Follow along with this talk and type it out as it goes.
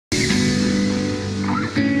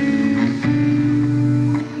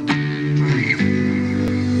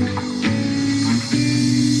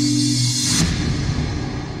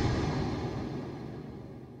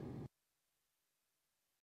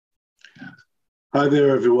Hi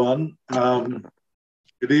there, everyone. Good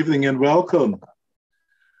evening and welcome.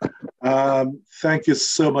 Thank you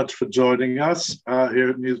so much for joining us here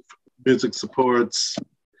at Music Support's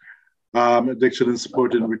Addiction and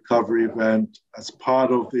Support in Recovery event as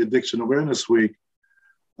part of the Addiction Awareness Week.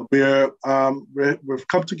 We've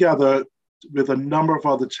come together with a number of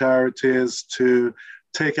other charities to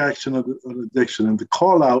take action on addiction. And the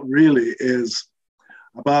call out really is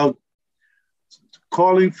about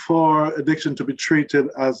calling for addiction to be treated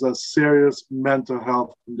as a serious mental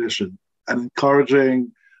health condition and encouraging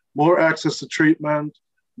more access to treatment,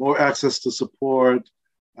 more access to support,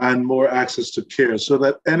 and more access to care so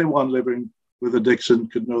that anyone living with addiction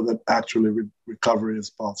could know that actually recovery is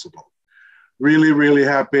possible. Really, really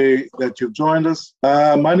happy that you've joined us.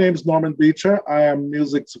 My name is Norman Beecher. I am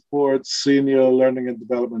Music Support Senior Learning and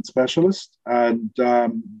Development Specialist. And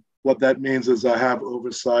what that means is I have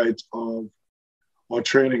oversight of our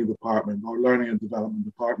training department, our learning and development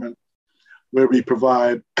department, where we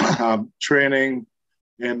provide training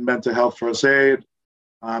in mental health first aid,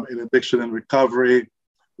 in addiction and recovery,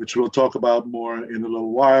 which we'll talk about more in a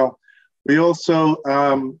little while. We also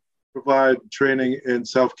provide training in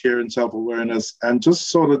self-care and self-awareness and just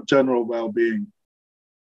sort of general well-being.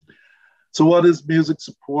 So what is Music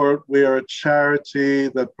Support? We are a charity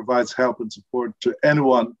that provides help and support to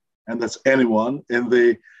anyone, and that's anyone, in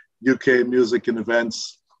the UK music and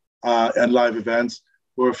events and live events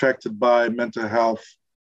who are affected by mental health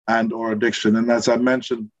and or addiction. And as I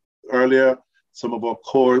mentioned earlier, some of our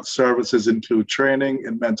core services include training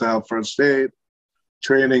in mental health first aid,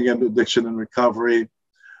 training in addiction and recovery.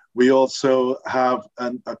 We also have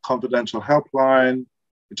a confidential helpline,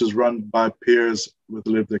 which is run by peers with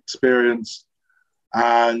lived experience.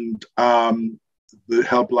 And the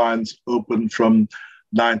helpline's open from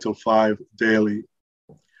 9 till 5 daily.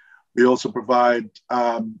 We also provide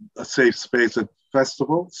a safe space at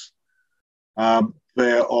festivals.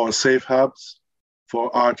 There are safe hubs for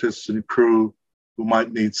artists and crew who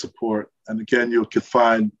might need support. And again, you can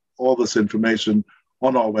find all this information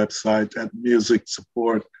on our website at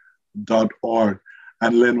musicsupport.org.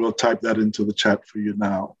 And Lynn will type that into the chat for you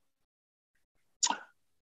now.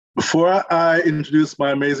 Before I introduce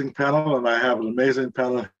my amazing panel, and I have an amazing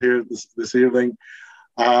panel here this evening,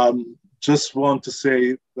 just want to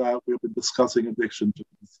say that we've been discussing addiction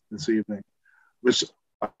this evening, which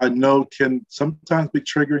I know can sometimes be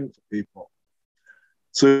triggering for people.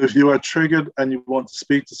 So if you are triggered and you want to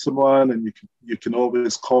speak to someone, and you can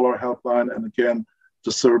always call our helpline. And again,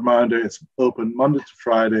 just a reminder, it's open Monday to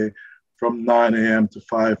Friday from 9 a.m. to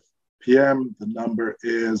 5 p.m. The number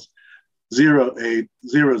is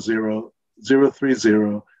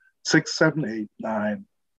 0800-030-6789.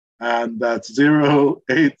 And that's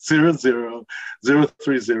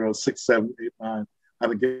 0800-030-6789. And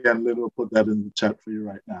again, Lynn will put that in the chat for you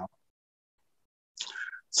right now.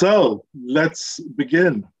 So let's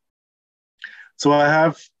begin. So I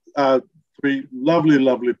have three lovely,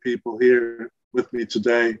 lovely people here with me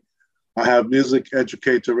today. I have music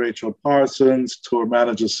educator Rachel Parsons, tour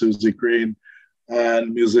manager Suzi Green,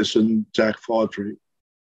 and musician Jack Fawdry.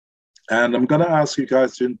 And I'm going to ask you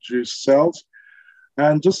guys to introduce yourselves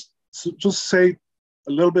and just say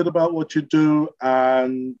a little bit about what you do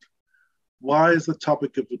and why is the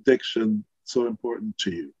topic of addiction so important to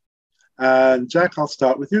you? And Jack, I'll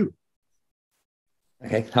start with you.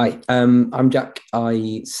 Okay, hi. I'm Jack.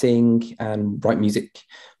 I sing and write music,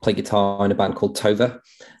 play guitar in a band called Tova.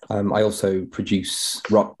 I also produce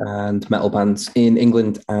rock and metal bands in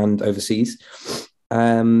England and overseas.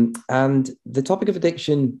 And the topic of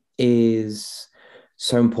addiction is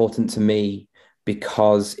so important to me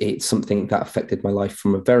because it's something that affected my life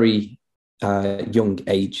from a very young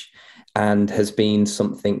age and has been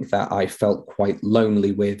something that I felt quite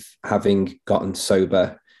lonely with, having gotten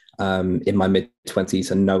sober in my mid-20s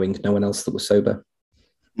and knowing no one else that was sober.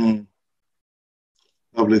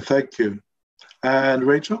 Lovely, thank you. And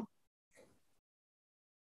Rachel?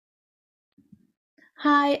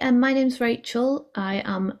 Hi, my name's Rachel. I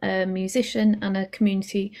am a musician and a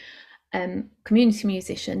community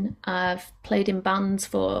musician. I've played in bands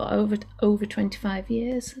for over 25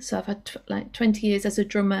 years. So I've had like 20 years as a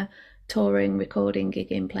drummer, touring, recording,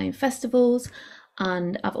 gigging, playing festivals.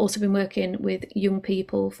 And I've also been working with young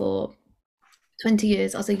people for 20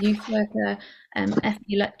 years as a youth worker,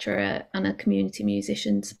 FE lecturer and a community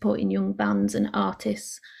musician, supporting young bands and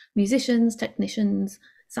artists, musicians, technicians,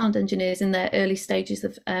 sound engineers in their early stages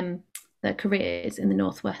of their careers in the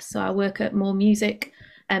Northwest. So I work at More Music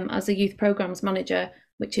as a youth programs manager,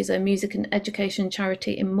 which is a music and education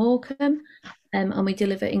charity in Morecambe. And we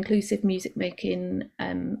deliver inclusive music making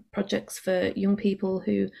projects for young people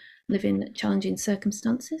who live in challenging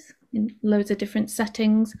circumstances in loads of different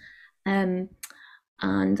settings. And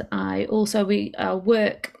our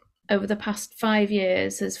work over the past 5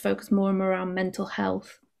 years has focused more and more around mental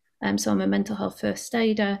health. So I'm a mental health first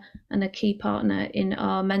aider and a key partner in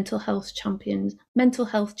our mental health champions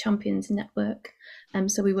network.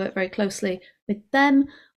 So we work very closely with them.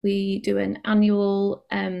 We do an annual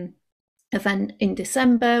event in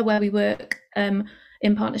December where we work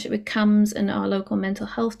in partnership with CAMS and our local mental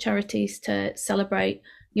health charities to celebrate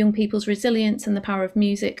young people's resilience and the power of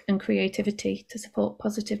music and creativity to support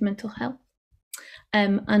positive mental health.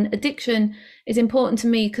 And addiction is important to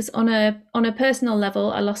me because on a personal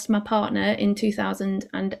level, I lost my partner in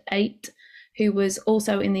 2008, who was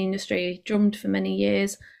also in the industry, drummed for many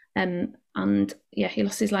years, and yeah, he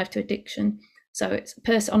lost his life to addiction. So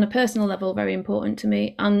it's on a personal level very important to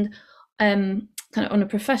me, and kind of on a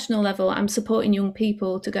professional level, I'm supporting young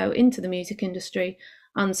people to go into the music industry,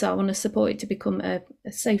 and so I want to support it to become a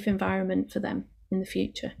safe environment for them in the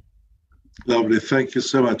future. Lovely. Thank you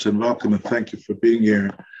so much and welcome, and thank you for being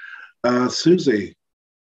here. Suzi.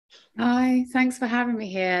 Hi, thanks for having me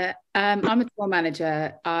here. I'm a tour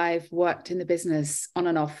manager. I've worked in the business on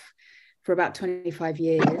and off for about 25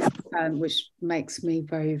 years, which makes me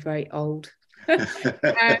very, very old.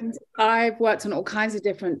 And I've worked on all kinds of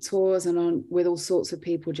different tours and with all sorts of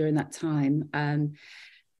people during that time.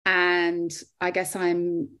 And I guess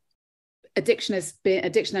addiction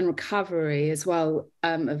and recovery as well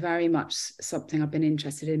are very much something I've been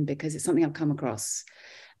interested in because it's something I've come across.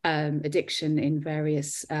 Addiction in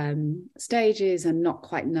various stages and not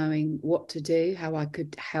quite knowing what to do, how I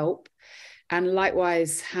could help. And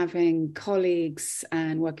likewise, having colleagues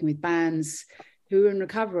and working with bands who are in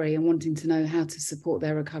recovery and wanting to know how to support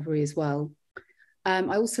their recovery as well. I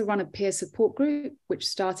also run a peer support group, which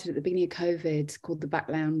started at the beginning of COVID called the Back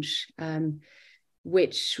Lounge,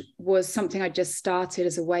 which was something I just started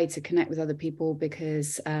as a way to connect with other people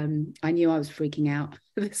because I knew I was freaking out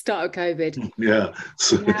at the start of COVID. Yeah.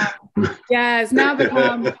 It's now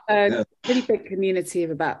become a really big community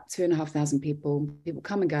of about 2,500 people. People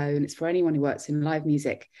come and go, and it's for anyone who works in live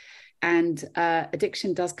music. And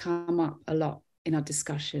addiction does come up a lot in our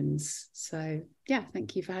discussions. So yeah,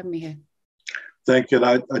 thank you for having me here. Thank you.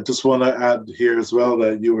 And I just want to add here as well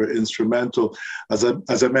that you were instrumental. As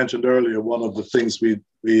I mentioned earlier, one of the things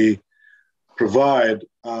we provide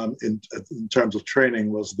in terms of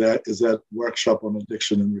training is that workshop on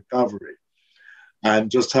addiction and recovery. And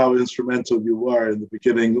just how instrumental you were in the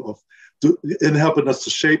beginning in helping us to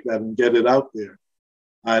shape that and get it out there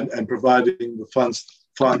and providing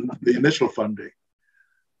the initial funding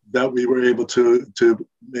that we were able to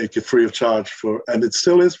make it free of charge for, and it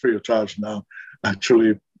still is free of charge now,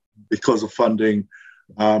 actually, because of funding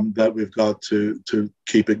that we've got to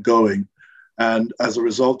keep it going. And as a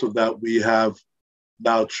result of that, we have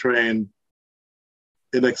now trained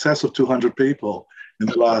in excess of 200 people in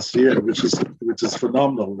the last year, which is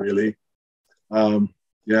phenomenal, really.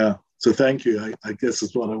 So thank you. I guess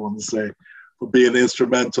is what I want to say for being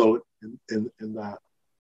instrumental in that.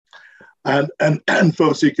 And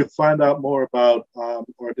folks, you can find out more about our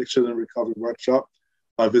addiction and recovery workshop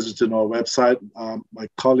by visiting our website. My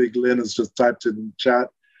colleague Lynn has just typed it in the chat.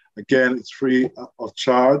 Again, it's free of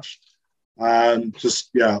charge. And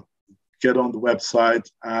just, get on the website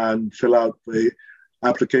and fill out the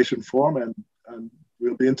application form and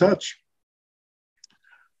we'll be in touch.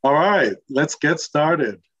 All right, let's get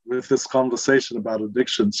started with this conversation about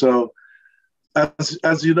addiction. So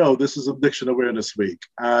as you know, this is Addiction Awareness Week.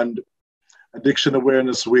 And Addiction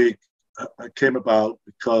Awareness Week came about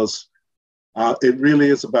because it really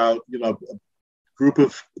is about, a group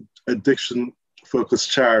of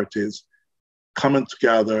addiction-focused charities coming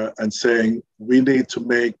together and saying we need to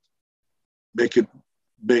make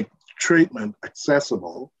treatment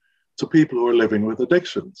accessible to people who are living with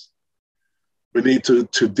addictions. We need to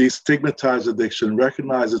destigmatize addiction,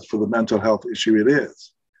 recognize it for the mental health issue it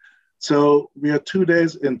is. So we are 2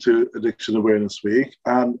 days into Addiction Awareness Week,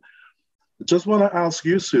 and I just want to ask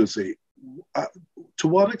you, Suzi, to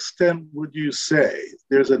what extent would you say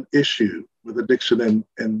there's an issue with addiction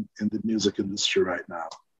in the music industry right now?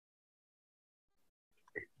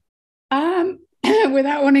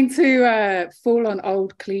 Without wanting to fall on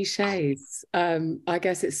old cliches, I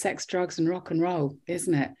guess it's sex, drugs, and rock and roll,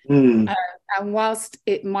 isn't it? Mm. And whilst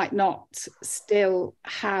it might not still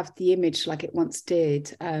have the image like it once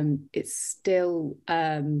did, it's still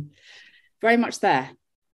very much there.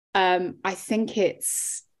 I think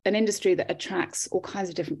it's an industry that attracts all kinds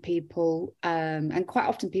of different people, and quite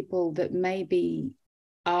often people that maybe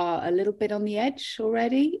are a little bit on the edge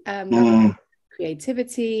already.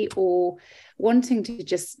 creativity or wanting to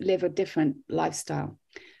just live a different lifestyle.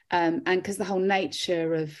 And because the whole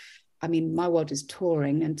nature of, I mean, my world is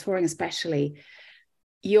touring, and touring especially,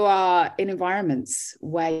 you are in environments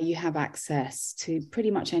where you have access to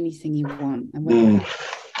pretty much anything you want. And whether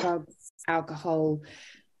it's drugs, alcohol,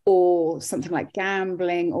 or something like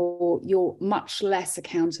gambling, or you're much less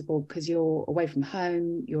accountable because you're away from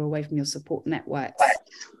home, you're away from your support networks,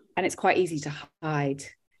 and it's quite easy to hide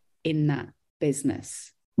in that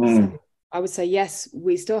business. So I would say, yes,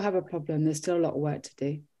 we still have a problem. There's still a lot of work to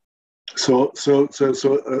do. So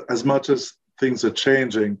as much as things are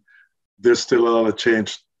changing, there's still a lot of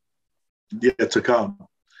change yet to come.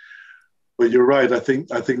 But you're right. I think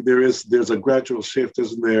there's a gradual shift,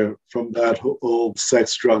 isn't there, from that whole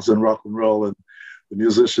sex, drugs, and rock and roll, and the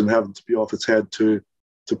musician having to be off his head to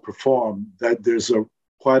perform. That there's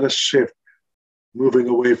quite a shift moving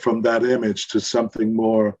away from that image to something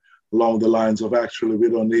more along the lines of actually we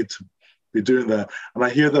don't need to be doing that. And I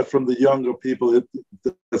hear that from the younger people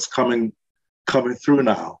that's coming through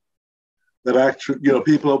now. That actually,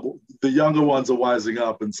 people, the younger ones are wising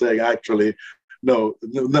up and saying, actually, no,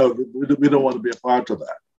 we don't want to be a part of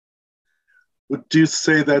that. Would you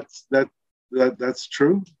say that's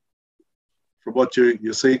true from what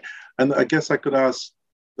you see? And I guess I could ask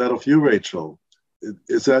that of you, Rachel.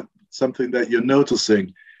 Is that something that you're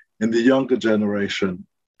noticing in the younger generation?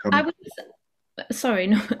 I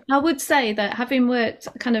would say that having worked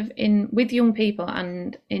kind of with young people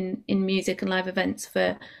and in music and live events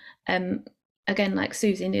for again, like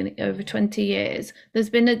Suzi, in over 20 years, there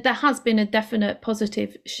has been a definite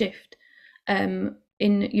positive shift in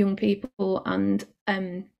young people and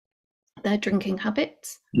their drinking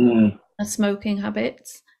habits, their smoking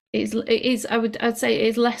habits. I'd say it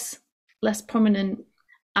is less prominent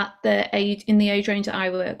at in the age range that I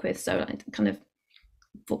work with. So like kind of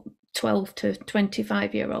 12 to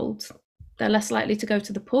 25-year-olds. They're less likely to go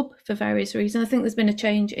to the pub for various reasons. I think there's been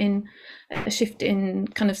a shift in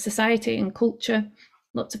kind of society and culture.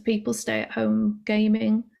 Lots of people stay at home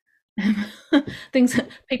gaming.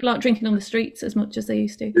 People aren't drinking on the streets as much as they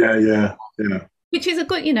used to. Yeah. Which is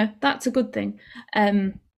that's a good thing.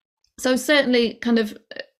 So certainly kind of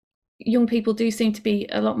young people do seem to be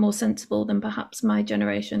a lot more sensible than perhaps my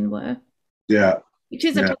generation were. Yeah. Which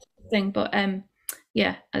is a good thing, but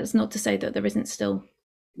it's not to say that there isn't still.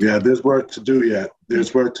 Yeah, there's work to do yet.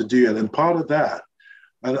 And part of that,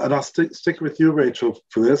 and I'll stick with you, Rachel,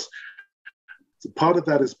 for this. Part of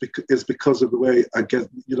that is because of the way, I guess,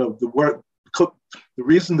 the work. The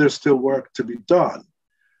reason there's still work to be done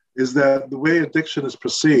is that the way addiction is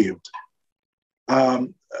perceived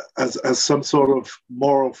as some sort of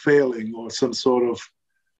moral failing or some sort of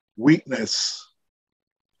weakness,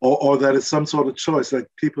 or that it's some sort of choice, that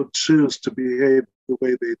people choose to behave the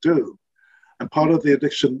way they do. And part of the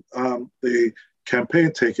addiction, the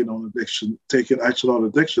campaign taking action on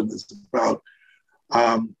addiction is about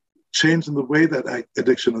changing the way that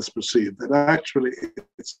addiction is perceived. That actually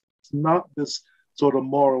it's not this sort of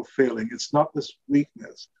moral failing. It's not this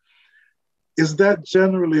weakness. Is that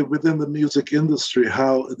generally within the music industry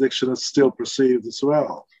how addiction is still perceived as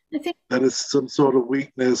well? I think that it's some sort of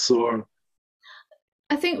weakness, or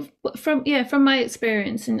I think from my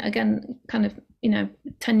experience, and again, kind of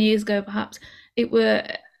 10 years ago perhaps,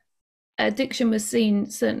 addiction was seen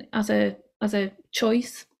certainly as a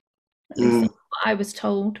choice. At least that's what I was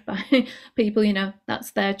told by people.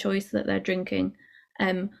 That's their choice that they're drinking,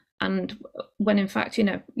 and when in fact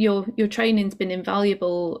your training's been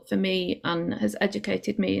invaluable for me and has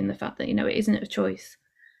educated me in the fact that it isn't a choice,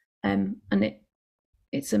 and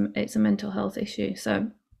it's a mental health issue.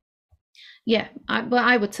 So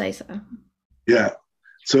I would say so. Yeah.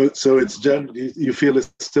 So it's generally, you feel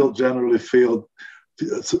it's still generally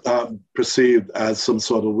perceived as some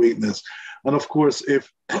sort of weakness. And of course,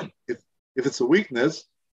 if it's a weakness,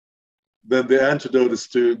 then the antidote is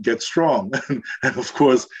to get strong. And of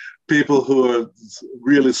course, people who are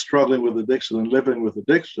really struggling with addiction and living with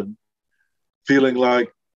addiction, feeling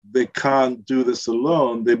like they can't do this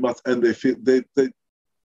alone, they must, and they feel they're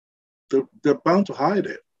bound to hide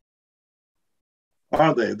it.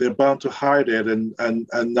 Are they? They're bound to hide it and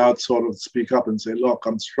not sort of speak up and say, look,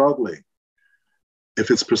 I'm struggling, if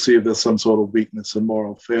it's perceived as some sort of weakness and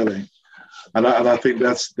moral failing. And I think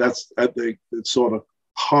that's at the sort of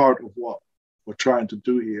heart of what we're trying to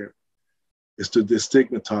do here, is to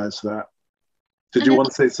destigmatize that. Did you want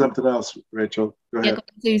to say something else, Rachel? Go ahead.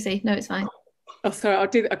 Yeah, Suzi. No, it's fine. Oh, sorry, I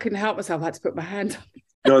couldn't help myself. I had to put my hand up.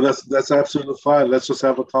 No, that's absolutely fine. Let's just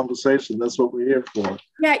have a conversation. That's what we're here for.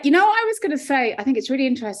 Yeah, I was going to say, I think it's really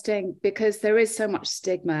interesting because there is so much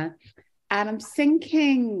stigma. And I'm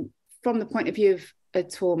thinking from the point of view of a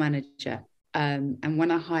tour manager, and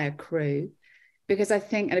when I hire crew, because I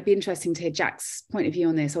think, and it'd be interesting to hear Jack's point of view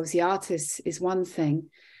on this. Obviously, artists is one thing,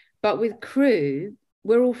 but with crew,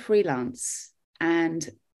 we're all freelance. And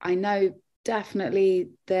I know definitely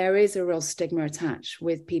there is a real stigma attached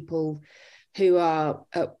with people who are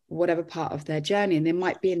at whatever part of their journey, and they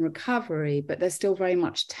might be in recovery, but they're still very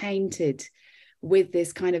much tainted with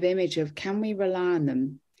this kind of image of, can we rely on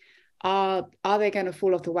them? Are they going to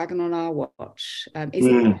fall off the wagon on our watch? Is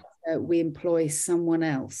it better that we employ someone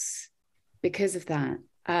else because of that?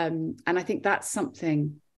 And I think that's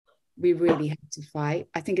something we really have to fight.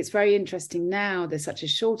 I think it's very interesting now there's such a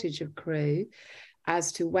shortage of crew,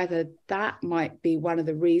 as to whether that might be one of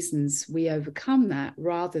the reasons we overcome that,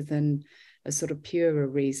 rather than a sort of purer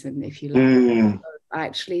reason, if you like.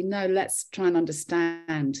 Actually, no, let's try and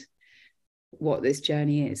understand what this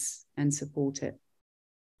journey is and support it.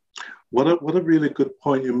 What a really good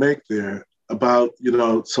point you make there about,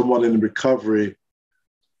 someone in recovery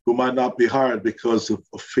who might not be hired because of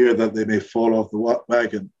fear that they may fall off the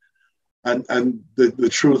wagon. And the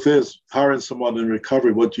truth is, hiring someone in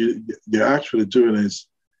recovery, what you're actually doing is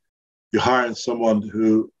you're hiring someone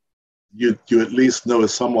who you at least know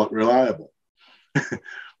is somewhat reliable,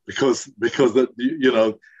 because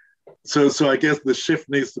that, so I guess the shift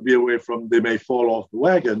needs to be away from they may fall off the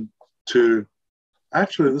wagon to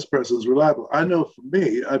actually this person is reliable. I know for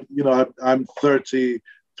me, I'm 33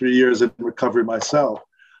 years in recovery myself.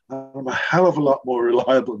 I'm a hell of a lot more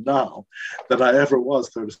reliable now than I ever was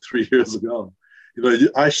 33 years ago.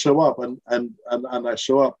 I show up and I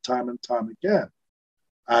show up time and time again.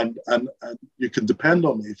 And you can depend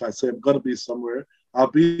on me. If I say I'm going to be somewhere, I'll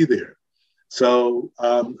be there. So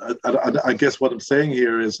I guess what I'm saying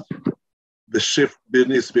here is the shift, there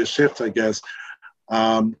needs to be a shift, I guess,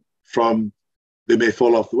 from they may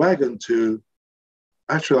fall off the wagon to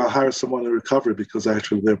actually I'll hire someone in recovery because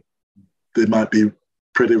actually they might be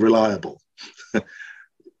pretty reliable.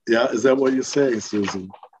 Yeah, is that what you're saying, Suzi?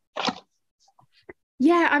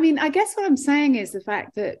 Yeah, I mean, I guess what I'm saying is the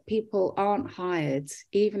fact that people aren't hired,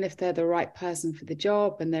 even if they're the right person for the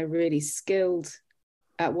job and they're really skilled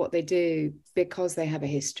at what they do, because they have a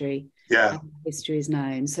history. Yeah. History is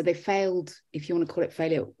known. So they failed, if you want to call it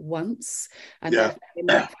failure, once, and they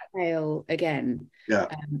might fail again. Yeah.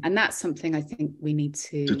 And that's something I think we need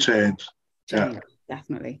to change. Yeah.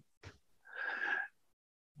 Definitely.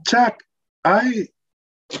 Jack, I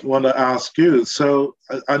want to ask you. So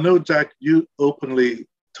I know, Jack, you openly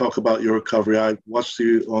talk about your recovery. I watched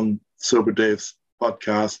you on Sober Dave's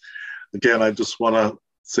podcast. Again, I just want to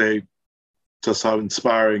say just how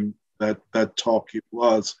inspiring that talk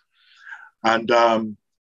was. And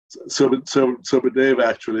Sober Dave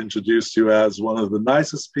actually introduced you as one of the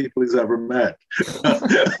nicest people he's ever met.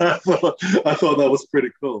 I thought that was pretty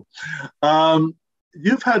cool.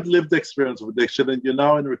 You've had lived experience of addiction and you're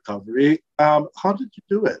now in recovery. How did you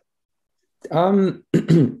do it?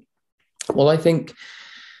 Well, I think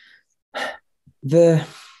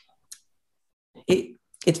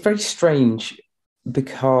it's very strange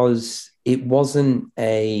because it wasn't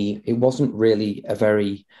really a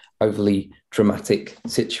very overly dramatic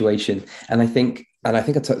situation. And I think I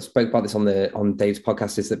spoke about this on Dave's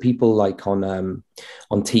podcast, is that people like on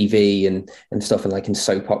TV and stuff, and like in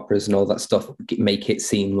soap operas and all that stuff, make it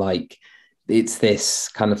seem like it's this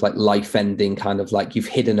kind of like life-ending kind of like you've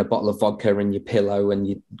hidden a bottle of vodka in your pillow and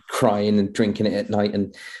you're crying and drinking it at night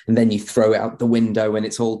and then you throw it out the window and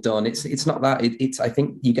it's all done. It's not that. I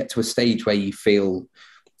think you get to a stage where you feel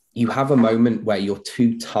you have a moment where you're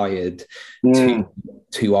too tired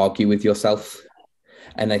to argue with yourself.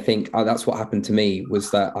 And I think that's what happened to me,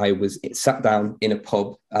 was that I was sat down in a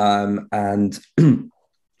pub and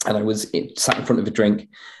I was sat in front of a drink,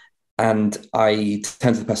 and I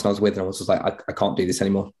turned to the person I was with and I was just like, I can't do this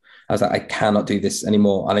anymore. I was like, I cannot do this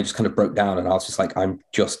anymore. And I just kind of broke down and I was just like, I'm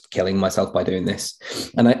just killing myself by doing this.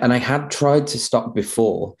 And I had tried to stop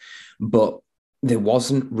before, but there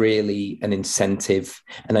wasn't really an incentive.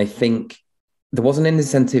 And I think there wasn't an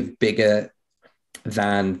incentive bigger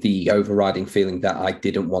than the overriding feeling that I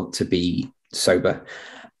didn't want to be sober.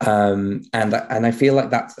 And I feel like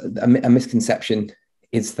that's a misconception,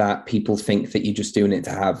 is that people think that you're just doing it to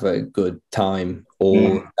have a good time,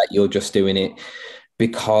 or that you're just doing it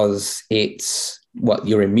because it's what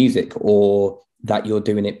you're in music, or that you're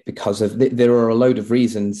doing it because of there are a load of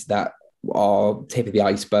reasons that are tip of the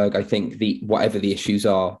iceberg. I think whatever the issues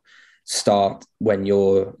are start when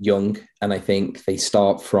you're young, and I think they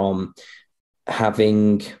start from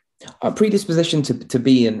having a predisposition to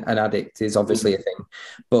be an addict is obviously a thing,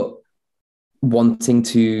 but wanting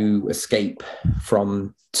to escape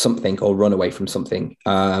from something or run away from something.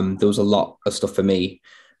 There was a lot of stuff for me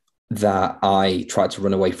that I tried to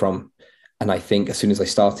run away from. And I think as soon as I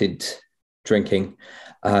started drinking,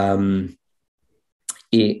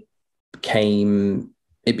 it became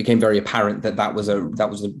very apparent that was a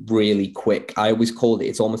really quick, I always called it,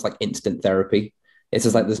 it's almost like instant therapy. It's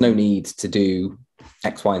just like, there's no need to do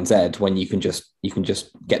X, Y, and Z when you can just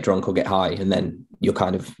get drunk or get high, and then you're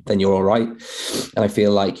all right. And I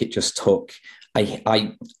feel like it just took,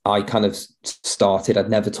 I kind of started, I'd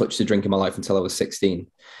never touched a drink in my life until I was 16.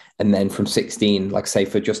 And then from 16, like say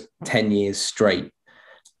for just 10 years straight,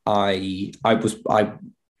 I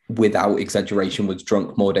without exaggeration was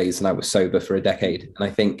drunk more days than I was sober for a decade. And I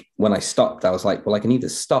think when I stopped, I was like, well, I can either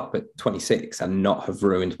stop at 26 and not have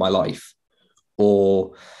ruined my life,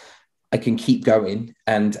 or I can keep going.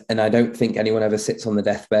 And I don't think anyone ever sits on the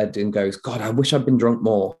deathbed and goes, God, I wish I'd been drunk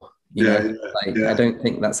more. I don't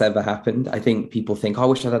think that's ever happened. I think people think, oh, I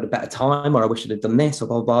wish I'd had a better time, or I wish I'd have done this, or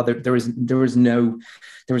blah, blah, blah. There is no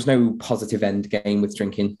positive end game with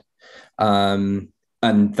drinking.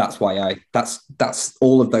 And that's why that's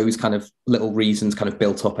all of those kind of little reasons kind of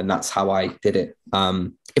built up, and that's how I did it.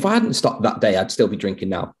 If I hadn't stopped that day, I'd still be drinking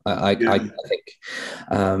now. I think,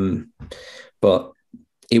 but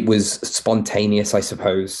it was spontaneous, I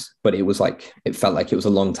suppose. But it was like, it felt like it was a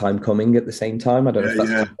long time coming at the same time. I don't know if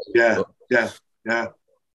that's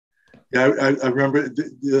I remember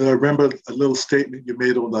a little statement you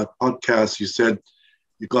made on that podcast. You said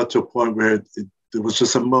you got to a point where there was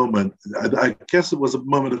just a moment, I guess it was a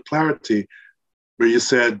moment of clarity, where you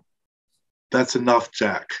said, that's enough,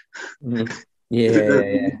 Jack.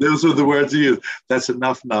 Mm-hmm. Those were the words you used. That's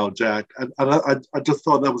enough now, Jack. And I just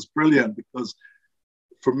thought that was brilliant, because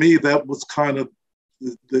for me, that was kind of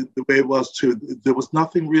the way it was too. There was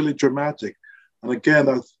nothing really dramatic. And again,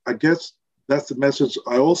 I guess that's the message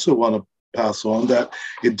I also want to pass on, that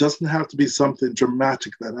it doesn't have to be something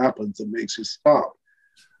dramatic that happens that makes you stop.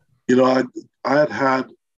 You know, I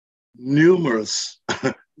had numerous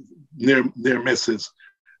near misses,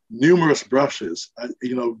 numerous brushes,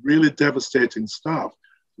 really devastating stuff.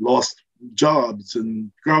 Lost jobs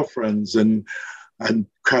and girlfriends and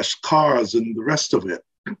crashed cars and the rest of it.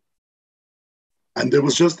 And there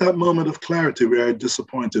was just that moment of clarity where I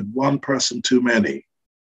disappointed one person too many.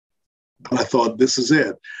 And I thought, this is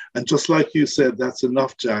it. And just like you said, that's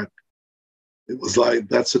enough, Jack. It was like,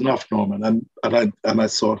 that's enough, Norman. And I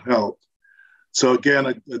sought help. So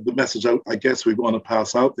again, the message I guess we want to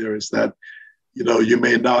pass out there is that, you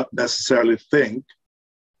may not necessarily think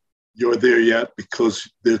you're there yet, because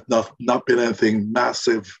there's not been anything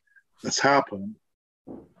massive that's happened,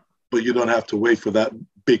 but you don't have to wait for that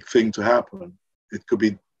big thing to happen. It could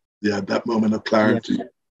be, that moment of clarity.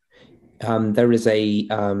 There is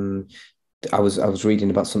I was reading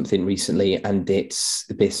about something recently, and it's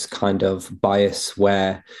this kind of bias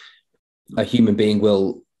where a human being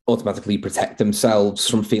will automatically protect themselves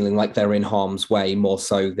from feeling like they're in harm's way, more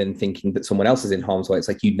so than thinking that someone else is in harm's way. It's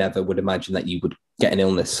like, you never would imagine that you would get an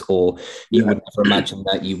illness, or you would never imagine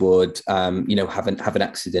that you would, have an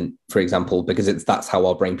accident, for example, because that's how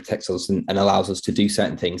our brain protects us and allows us to do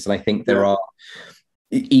certain things. And I think there are,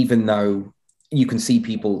 even though you can see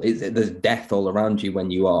people, there's death all around you when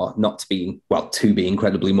you are to be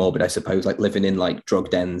incredibly morbid, I suppose, like living in like drug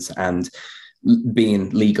dens and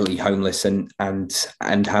being legally homeless and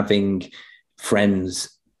having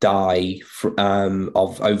friends die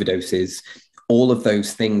of overdoses. All of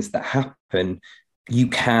those things that happen, you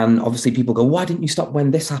can, obviously people go, why didn't you stop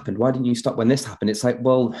when this happened? Why didn't you stop when this happened? It's like,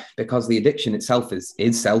 well, because the addiction itself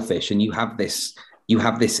is selfish, and you have this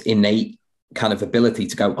innate kind of ability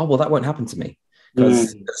to go, oh, well, that won't happen to me.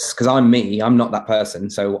 Because I'm me, I'm not that person,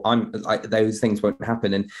 so those things won't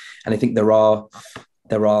happen. And I think there are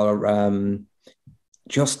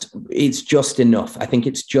it's just enough. I think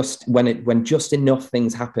it's just when just enough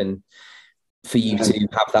things happen for you to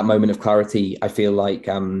have that moment of clarity. I feel like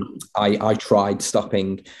I tried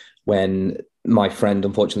stopping when my friend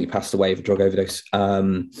unfortunately passed away of a drug overdose.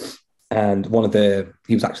 And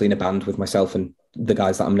he was actually in a band with myself and the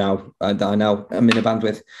guys that I now am in a band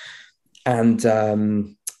with. And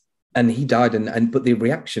he died, but the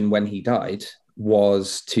reaction when he died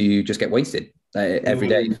was to just get wasted every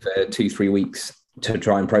day for 2-3 weeks to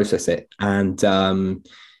try and process it. And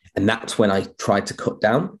that's when I tried to cut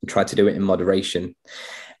down, tried to do it in moderation.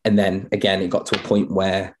 And then again, it got to a point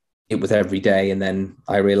where it was every day. And then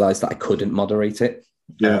I realized that I couldn't moderate it.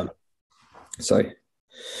 So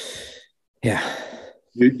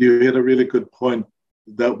You hit a really good point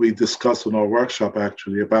that we discussed in our workshop,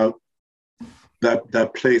 actually, about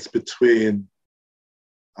that place between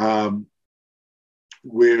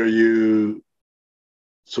where you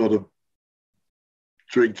sort of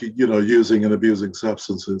drinking, using and abusing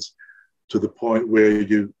substances to the point where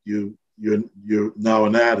you're now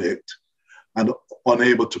an addict and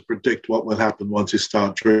unable to predict what will happen once you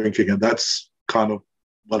start drinking. And that's kind of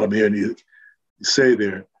what I'm hearing you say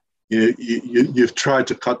there. You've tried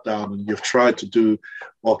to cut down and you've tried to do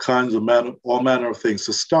all manner of things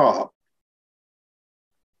to stop,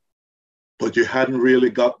 but you hadn't really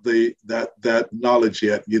got that knowledge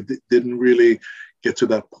yet. You didn't really get to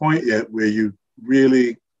that point yet where you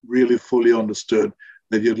really, really fully understood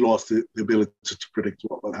that you'd lost the ability to predict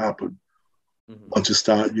what would happen once you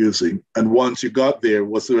start using. And once you got there,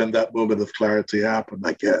 was when that moment of clarity happened,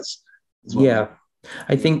 I guess. Yeah,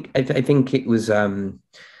 I think it was.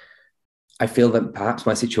 I feel that perhaps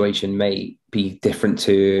my situation may be different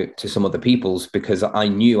to some other people's, because I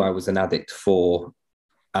knew I was an addict for.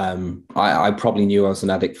 I probably knew I was an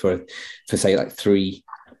addict for say like 2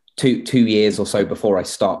 years or so before I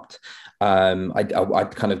stopped.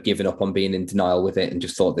 I'd kind of given up on being in denial with it and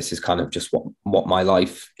just thought this is kind of just what my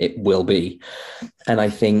life it will be. And I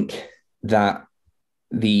think that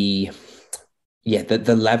the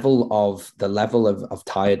level of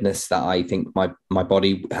tiredness that I think my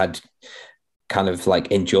body had kind of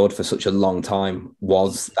like endured for such a long time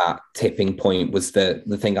was that tipping point, was the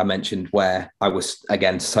thing I mentioned where I was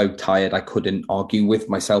again so tired I couldn't argue with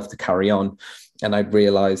myself to carry on. And I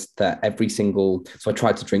realized that so I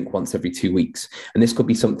tried to drink once every 2 weeks. And this could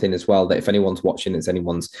be something as well that if anyone's watching, as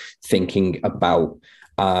anyone's thinking about,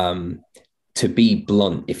 to be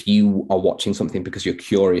blunt, if you are watching something because you're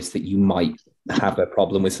curious that you might have a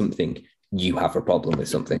problem with something, you have a problem with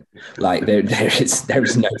something. Like there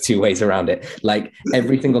is no two ways around it. Like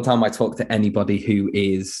every single time I talk to anybody who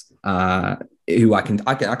is who I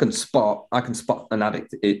can spot an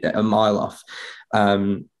addict a mile off.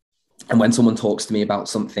 And when someone talks to me about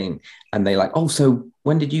something and they like, oh, so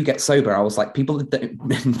when did you get sober? I was like, people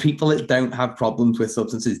that don't have problems with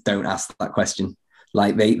substances don't ask that question.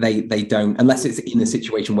 Like they don't, unless it's in a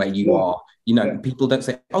situation where you are, people don't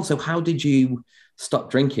say, oh, so how did you stop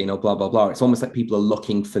drinking or blah, blah, blah. It's almost like people are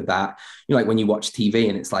looking for that. Like when you watch TV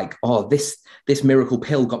and it's like, oh, this miracle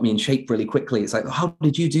pill got me in shape really quickly. It's like, oh, how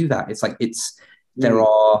did you do that? It's like, there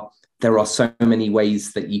are so many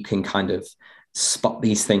ways that you can kind of spot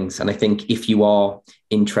these things. And I think if you are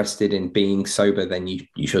interested in being sober, then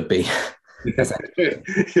you should be.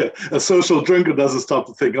 Yeah, a social drinker doesn't stop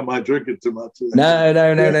to think, am I drinking too much? No,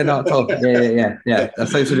 not at all. Yeah. A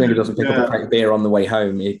social drinker doesn't pick up a pint of beer on the way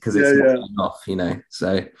home because it's not enough,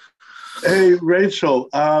 So, hey, Rachel,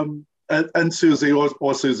 and Suzi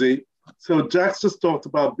or Suzi. So Jack's just talked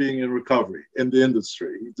about being in recovery in the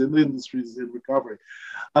industry. He's in the industry, he's in recovery,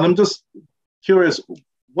 and I'm just curious.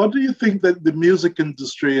 What do you think that the music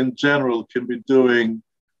industry in general can be doing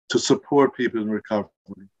to support people in recovery?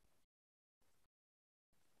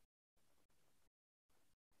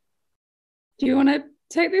 Do you want to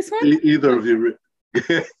take this one? Either of you.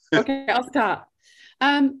 Okay, I'll start.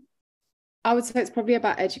 I would say it's probably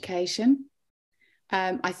about education.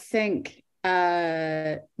 I think,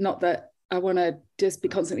 not that I want to just be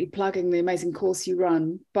constantly plugging the amazing course you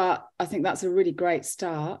run, but I think that's a really great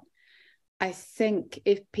start. I think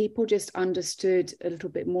if people just understood a little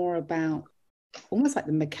bit more about almost like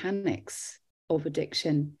the mechanics of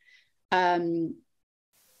addiction,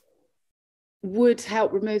 would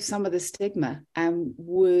help remove some of the stigma and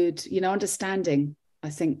would, understanding, I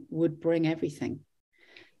think, would bring everything.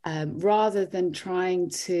 Rather than trying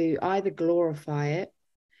to either glorify it,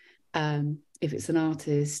 if it's an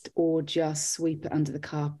artist, or just sweep it under the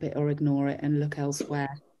carpet or ignore it and look elsewhere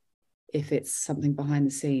if it's something behind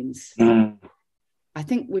the scenes. I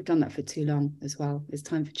think we've done that for too long as well. It's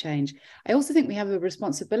time for change. I also think we have a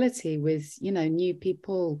responsibility with, new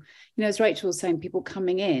people, as Rachel was saying, people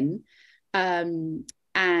coming in,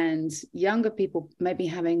 and younger people maybe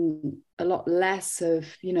having a lot less of,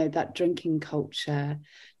 that drinking culture,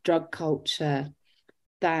 drug culture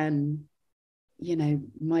than,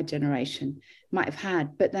 my generation might have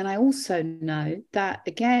had. But then I also know that,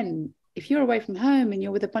 again, if you're away from home and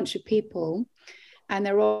you're with a bunch of people and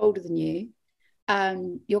they're older than you,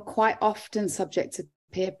 you're quite often subject to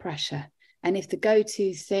peer pressure. And if the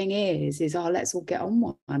go-to thing is, oh, let's all get on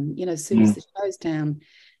one, as soon as the show's down,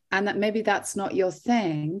 and that maybe that's not your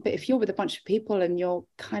thing. But if you're with a bunch of people and you're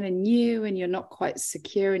kind of new and you're not quite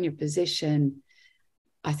secure in your position,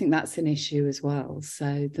 I think that's an issue as well.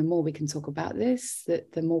 So the more we can talk about this,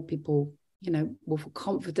 the more people, will feel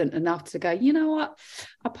confident enough to go, you know what,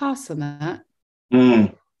 I'll pass on that.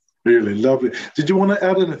 Really lovely. Did you want to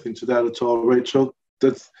add anything to that at all, Rachel?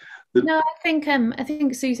 That's No, I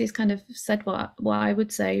think Susie's kind of said what I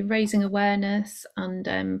would say, raising awareness,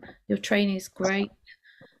 and your training is great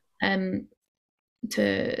to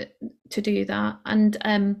do that,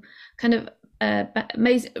 and kind of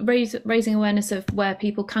raising awareness of where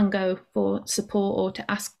people can go for support or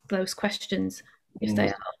to ask those questions if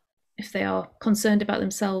they are concerned about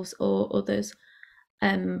themselves or others,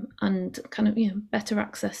 and kind of better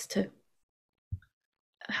access to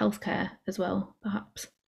healthcare as well, perhaps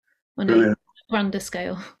on a grander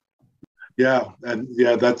scale. Yeah, and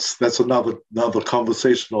that's another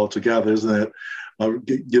conversation altogether, isn't it?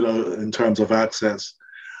 In terms of access.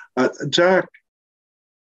 Jack,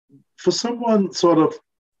 for someone sort of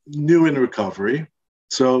new in recovery,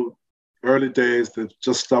 so early days, they've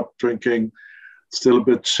just stopped drinking, still a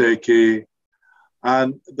bit shaky,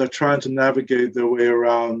 and they're trying to navigate their way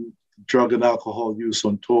around drug and alcohol use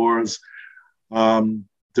on tours,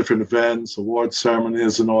 different events, award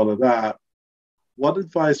ceremonies, and all of that. What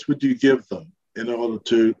advice would you give them in order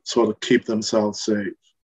to sort of keep themselves safe?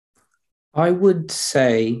 I would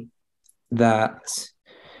say that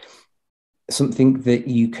something that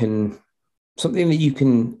you could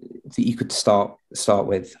start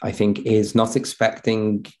with, I think, is not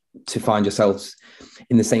expecting to find yourselves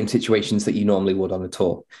in the same situations that you normally would on a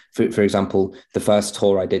tour. For example, the first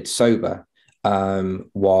tour I did sober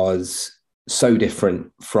was so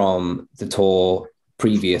different from the tour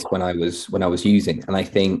previous when I was using, and I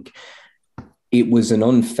think it was an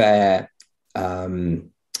unfair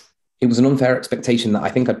expectation that I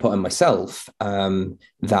think I'd put on myself,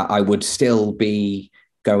 that I would still be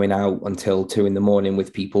going out until 2 a.m.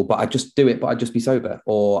 with people, but I'd just do it, but I'd just be sober,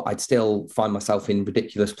 or I'd still find myself in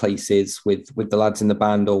ridiculous places with the lads in the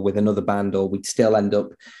band or with another band, or we'd still end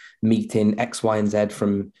up meeting X, Y, and Z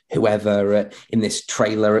from whoever in this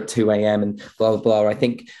trailer at 2 a.m. and blah, blah, blah.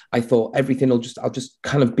 I thought everything I'll just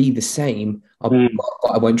kind of be the same, but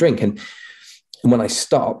I won't drink. And when I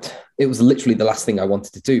stopped, it was literally the last thing I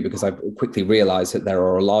wanted to do, because I quickly realized that there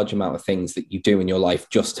are a large amount of things that you do in your life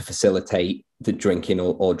just to facilitate the drinking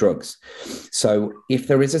or drugs. So if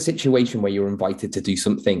there is a situation where you're invited to do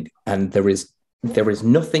something and there is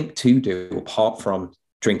nothing to do apart from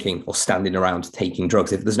drinking or standing around taking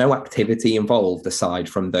drugs, if there's no activity involved aside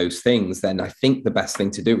from those things, then I think the best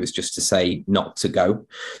thing to do is just to say not to go,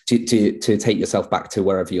 to take yourself back to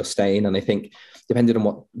wherever you're staying. And I think depending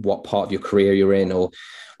on what part of your career you're in or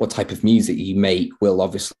what type of music you make will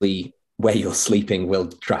obviously, where you're sleeping will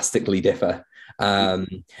drastically differ. I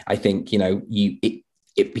think,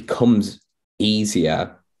 it becomes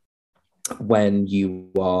easier when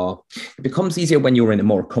you're in a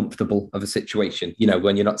more comfortable of a situation,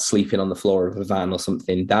 when you're not sleeping on the floor of a van or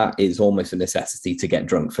something. That is almost a necessity to get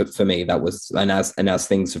drunk. For me, that was, and as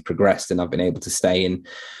things have progressed and I've been able to stay in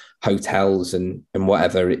hotels and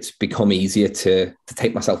whatever, it's become easier to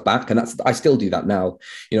take myself back. And I still do that now,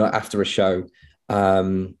 after a show,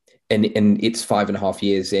 and it's 5.5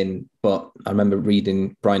 years in, but I remember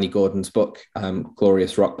reading Bryony Gordon's book,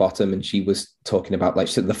 Glorious Rock Bottom, and she was talking about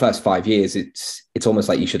so the first 5 years, it's almost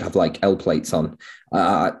like you should have L plates on.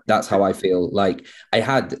 That's how I feel. Like I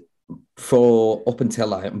had up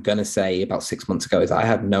until I'm going to say about 6 months ago, is I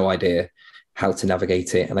had no idea how to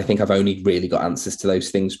navigate it. And I think I've only really got answers to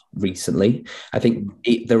those things recently. I think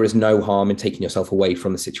there is no harm in taking yourself away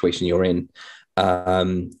from the situation you're in.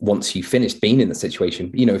 Once you've finished being in the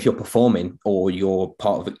situation, if you're performing or you're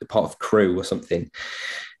part of crew or something,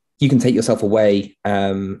 you can take yourself away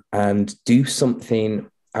and do something.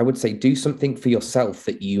 I would say do something for yourself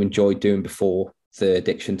that you enjoyed doing before the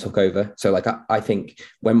addiction took over. So I think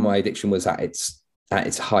when my addiction was at its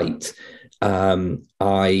height,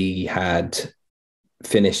 I had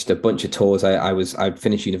finished a bunch of tours. I'd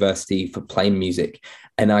finished university for playing music,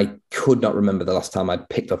 and I could not remember the last time I'd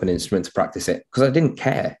picked up an instrument to practice it because I didn't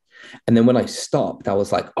care. And then when I stopped, I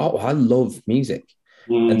was like, oh, I love music.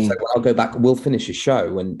 And so I'll go back, we'll finish a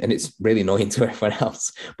show, and it's really annoying to everyone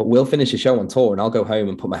else, but we'll finish a show on tour and I'll go home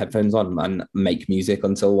and put my headphones on and make music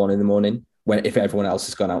until 1 a.m. if everyone else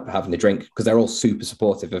has gone out having a drink, because they're all super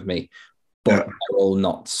supportive of me, but they're all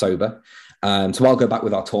not sober. So I'll go back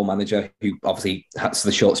with our tour manager, who obviously has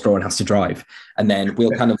the short straw and has to drive. And then we'll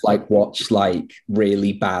kind of watch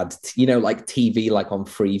really bad, TV, on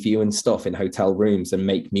Freeview and stuff in hotel rooms, and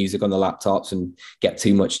make music on the laptops and get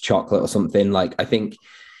too much chocolate or something. I think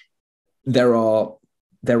there are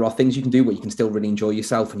things you can do where you can still really enjoy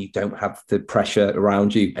yourself and you don't have the pressure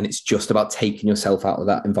around you. And it's just about taking yourself out of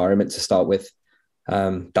that environment to start with.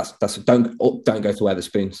 Don't go to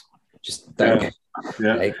Wetherspoons. Just don't.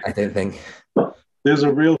 Yeah. I don't think there's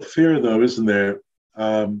a real fear, though, isn't there?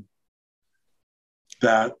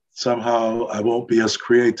 that somehow I won't be as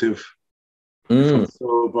creative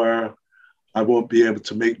sober. I won't be able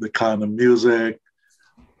to make the kind of music.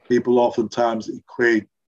 People oftentimes equate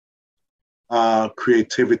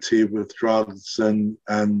creativity with drugs and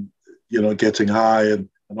getting high and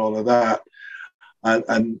all of that.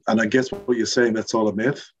 And I guess what you're saying, that's all a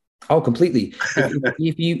myth. Oh, completely.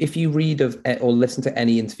 If you read of or listen to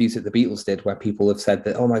any interviews that the Beatles did where people have said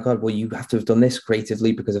that, oh my God, well, you have to have done this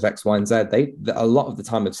creatively because of X, Y, and Z, they a lot of the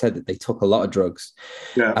time have said that they took a lot of drugs,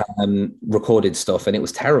 recorded stuff, and it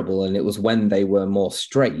was terrible. And it was when they were more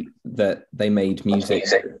straight that they made music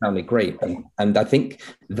that sounded great. And I think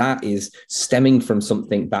that is stemming from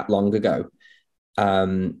something that long ago.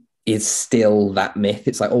 Is still that myth.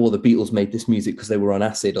 It's like, oh, well, the Beatles made this music because they were on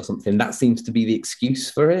acid or something. That seems to be the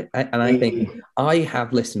excuse for it. And I think I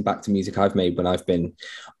have listened back to music I've made when I've been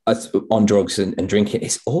on drugs and drinking.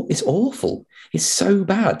 It's awful. It's so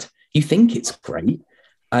bad. You think it's great,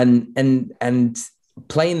 and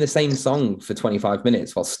playing the same song for 25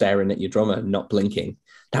 minutes while staring at your drummer and not blinking.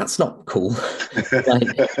 That's not cool.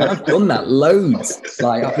 Like, I've done that loads.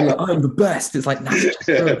 Like, I've been like, I'm the best. It's like, that's just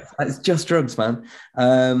drugs. It's just drugs, man.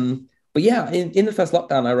 But yeah, in the first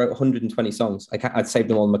lockdown, I wrote 120 songs. I'd saved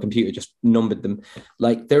them all on my computer, just numbered them.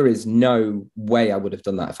 Like, there is no way I would have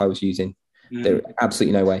done that if I was using. There,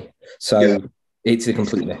 absolutely no way. So it's a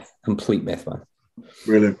complete myth, man.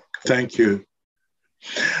 Brilliant. Thank you.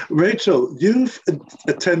 Rachel, you've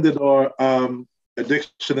attended our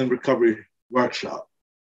addiction and recovery workshop.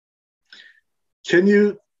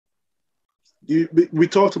 Can we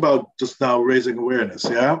talked about just now raising awareness,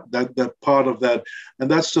 that part of that, and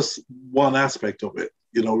that's just one aspect of it,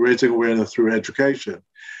 raising awareness through education.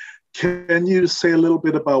 Can you say a little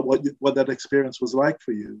bit about what that experience was like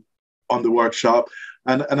for you on the workshop,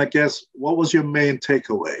 and I guess what was your main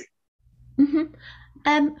takeaway?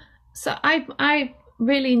 So I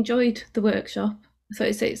really enjoyed the workshop. So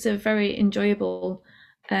it's a very enjoyable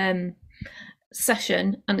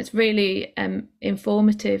session, and it's really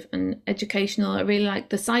informative and educational. I really like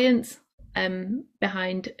the science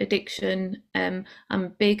behind addiction. I'm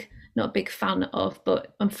not a big fan of,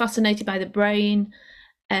 but I'm fascinated by the brain.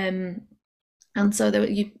 And so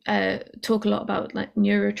you talk a lot about like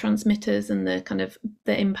neurotransmitters and the kind of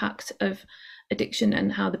the impact of addiction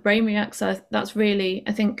and how the brain reacts. So that's really,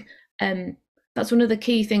 I think that's one of the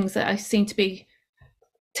key things that I seem to be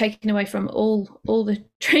taken away from all the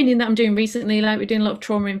training that I'm doing recently. Like, we're doing a lot of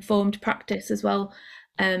trauma-informed practice as well,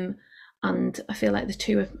 and I feel like the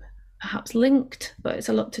two are perhaps linked, but it's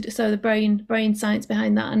a lot to do. So the brain science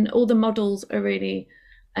behind that, and all the models are really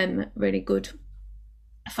really good.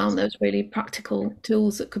 I found those really practical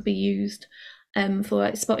tools that could be used for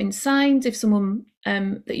like spotting signs if someone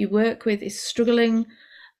that you work with is struggling,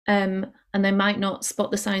 and they might not spot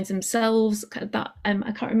the signs themselves. That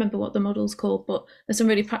I can't remember what the model's called, but there's some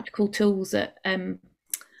really practical tools that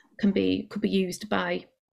could be used by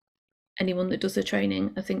anyone that does the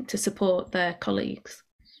training, I think, to support their colleagues.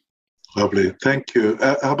 Lovely, thank you.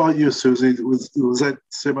 How about you, Suzi? Was that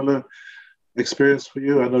similar experience for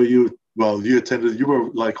you? I know you attended. You were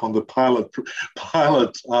like on the pilot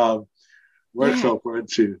workshop,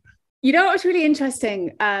 weren't you? You know what was really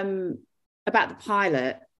interesting about the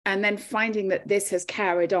pilot, and then finding that this has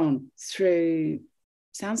carried on through,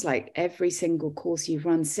 sounds like every single course you've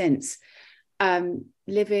run since,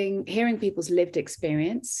 hearing people's lived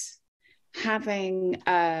experience, having, we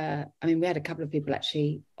had a couple of people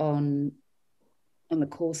actually on the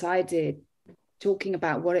course I did, talking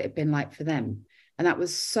about what it had been like for them. And that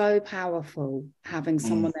was so powerful, having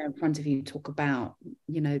someone there in front of you talk about,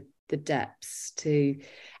 the depths to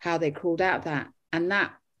how they crawled out of that. And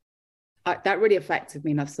that really affected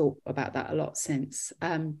me, and I've thought about that a lot since.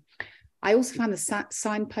 I also found the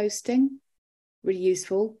signposting really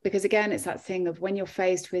useful, because again, it's that thing of when you're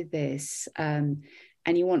faced with this and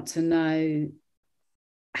you want to know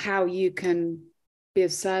how you can be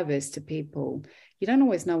of service to people, you don't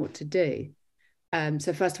always know what to do.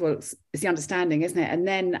 So first of all, it's the understanding, isn't it? And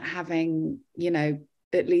then having,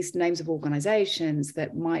 at least names of organizations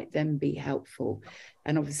that might then be helpful.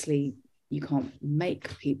 And obviously you can't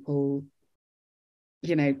make people,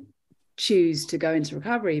 choose to go into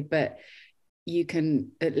recovery, but you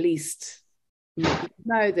can at least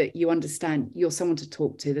know that you understand, you're someone to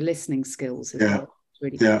talk to, the listening skills as well. It's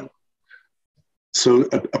really cool. So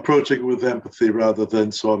approaching with empathy rather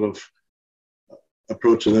than sort of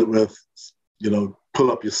approaching it with,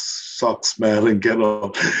 pull up your socks, man, and get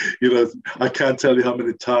on. I can't tell you how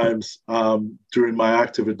many times during my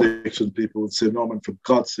active addiction, people would say, Norman, for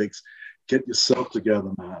God's sakes, get yourself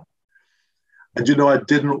together, man. And, I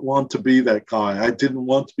didn't want to be that guy. I didn't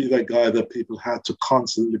want to be that guy that people had to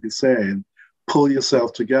constantly be saying, pull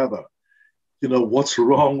yourself together. What's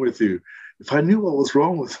wrong with you? If I knew what was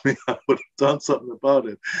wrong with me, I would have done something about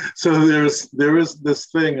it. So there is this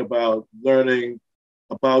thing about learning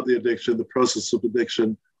about the addiction, the process of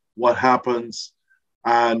addiction, what happens,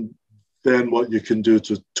 and then what you can do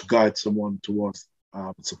to guide someone towards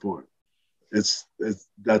support. That's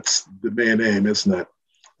the main aim, isn't it?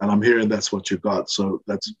 And I'm hearing that's what you got. So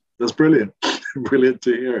that's brilliant. Brilliant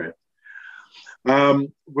to hear it.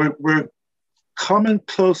 We're coming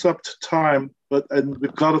close up to time, and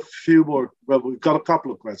we've got a few more. Well, we've got a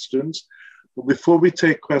couple of questions. But before we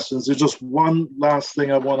take questions, there's just one last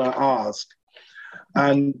thing I want to ask.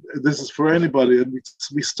 And this is for anybody. And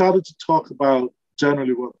we started to talk about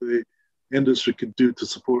generally what the industry could do to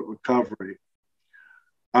support recovery.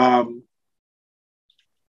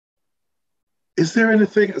 Is there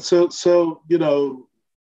anything, is there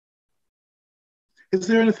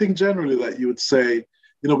anything generally that you would say,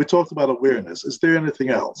 we talked about awareness. Is there anything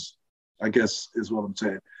else, I guess is what I'm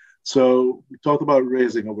saying. So we talked about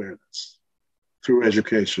raising awareness through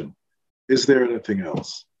education. Is there anything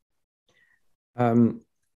else?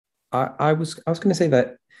 I was going to say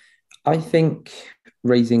that I think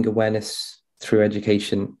raising awareness through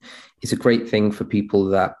education is a great thing for people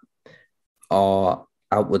that are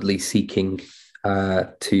outwardly seeking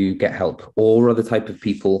to get help, or other type of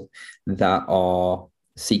people that are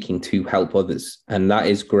seeking to help others, and that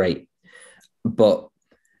is great. But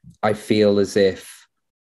I feel as if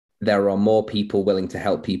there are more people willing to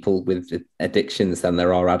help people with addictions than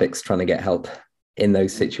there are addicts trying to get help in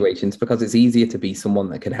those situations, because it's easier to be someone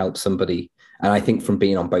that can help somebody. And I think from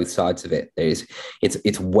being on both sides of it,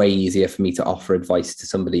 it's way easier for me to offer advice to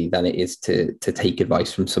somebody than it is to take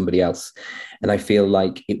advice from somebody else. And I feel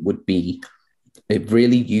like it would be a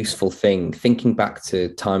really useful thing, thinking back to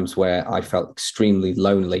times where I felt extremely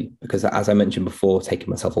lonely, because as I mentioned before, taking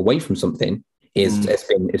myself away from something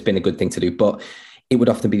it's been a good thing to do, but it would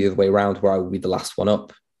often be the other way around, where I would be the last one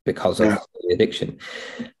up because of the addiction.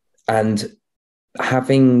 And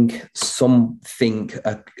having something,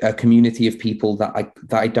 a community of people that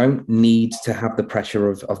I don't need to have the pressure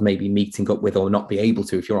of maybe meeting up with, or not be able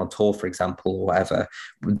to, if you're on tour, for example, or whatever,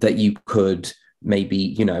 that you could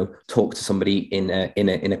maybe, talk to somebody in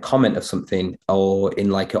a comment of something, or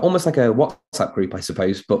in like almost like a WhatsApp group, I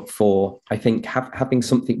suppose. But I think having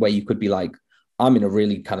something where you could be like, I'm in a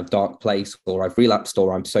really kind of dark place, or I've relapsed,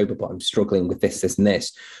 or I'm sober, but I'm struggling with this, and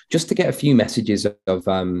this, just to get a few messages of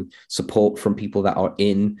support from people that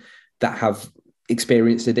that have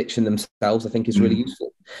experienced addiction themselves, I think is really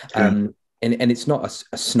useful. And it's not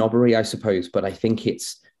a snobbery, I suppose, but I think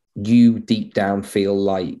it's, you deep down feel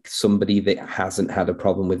like somebody that hasn't had a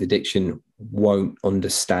problem with addiction won't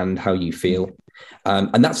understand how you feel.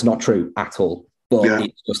 And that's not true at all. But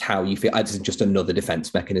it's just how you feel. It's just another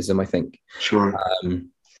defense mechanism, I think. Sure.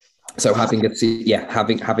 So having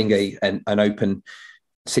an open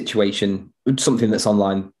situation, something that's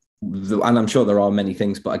online, and I'm sure there are many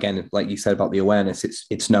things, but again, like you said about the awareness,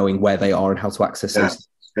 it's knowing where they are and how to access those.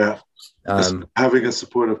 Yeah. Having a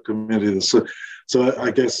supportive community. So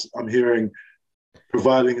I guess I'm hearing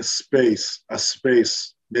providing a space,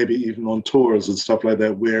 maybe even on tours and stuff like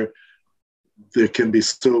that, where there can be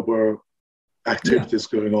sober activities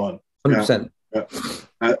going on. 100%.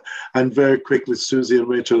 And very quickly, Suzi and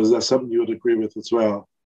Rachel, is that something you would agree with as well?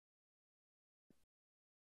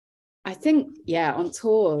 I think, on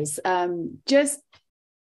tours, just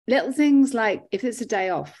little things like if it's a day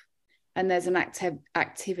off and there's an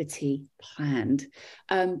activity planned,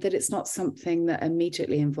 that it's not something that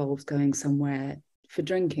immediately involves going somewhere for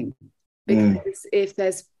drinking. Because if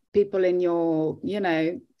there's people in your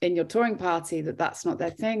touring party that's not their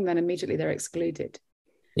thing, then immediately they're excluded.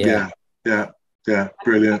 Yeah,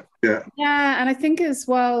 brilliant. And I think as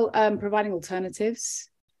well, providing alternatives,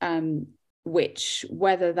 which,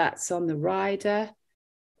 whether that's on the rider,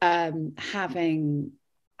 having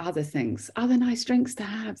other things, other nice drinks to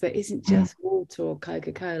have that isn't just water or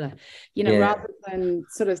Coca-Cola, rather than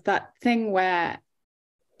sort of that thing where,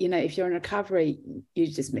 if you're in recovery, you're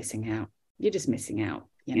just missing out,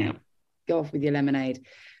 go off with your lemonade.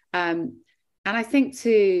 And I think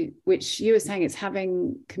too, which you were saying, it's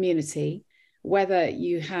having community, whether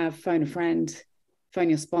you have phone a friend, phone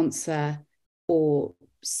your sponsor, or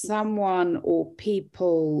someone or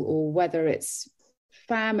people, or whether it's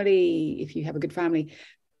family, if you have a good family,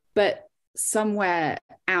 but somewhere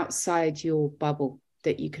outside your bubble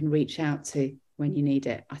that you can reach out to when you need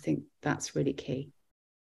it. I think that's really key.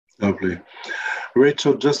 Lovely.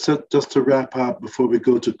 Rachel, just to wrap up before we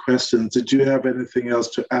go to questions, did you have anything else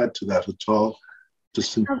to add to that at all?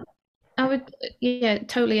 I would, yeah,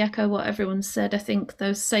 totally echo what everyone said. I think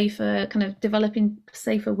those safer, kind of developing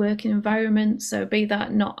safer working environments. So be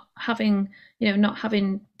that not having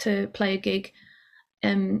to play a gig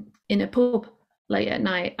in a pub late at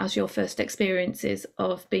night as your first experiences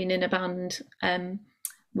of being in a band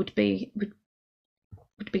would be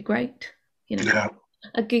great. Yeah.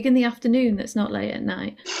 A gig in the afternoon that's not late at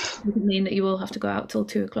night would mean that you all have to go out till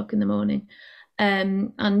 2 o'clock in the morning.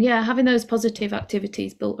 And yeah, having those positive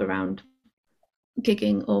activities built around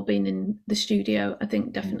gigging or being in the studio, I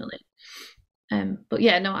think definitely. But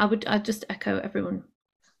yeah, no, I'd just echo everyone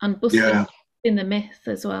and busting in the myth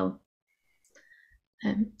as well.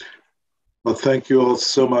 Well, thank you all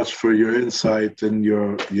so much for your insight and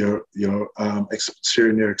your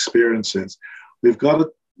sharing your experiences. We've got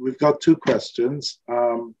 2 questions,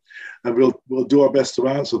 and we'll do our best to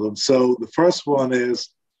answer them. So the first one is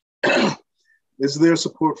there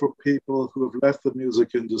support for people who have left the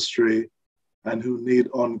music industry and who need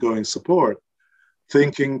ongoing support?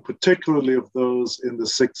 Thinking particularly of those in their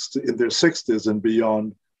 60s and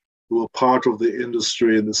beyond who were part of the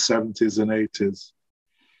industry in the 70s and 80s.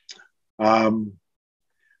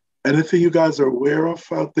 Anything you guys are aware of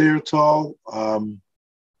out there at all?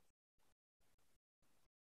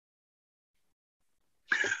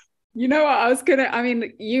 You know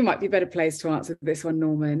what, you might be better placed to answer this one,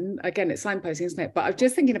 Norman. Again, it's signposting, isn't it? But I'm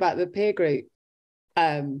just thinking about the peer group,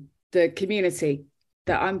 the community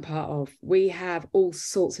that I'm part of. We have all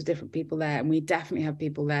sorts of different people there, and we definitely have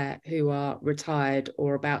people there who are retired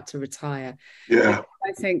or about to retire. Yeah.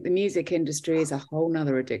 I think the music industry is a whole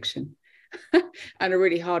nother addiction and a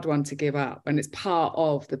really hard one to give up, and it's part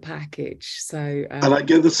of the package. So and I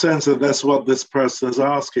get the sense that that's what this person is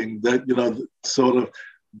asking, that sort of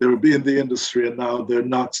they were in the industry and now they're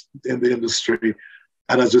not in the industry,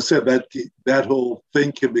 and as you said, that whole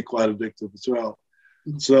thing can be quite addictive as well.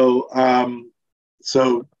 Mm-hmm.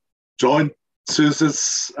 So join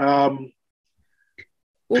Suzi's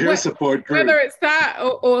peer support group. Whether it's that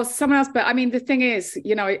or someone else. But I mean, the thing is,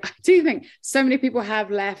 I do think so many people have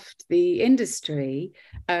left the industry.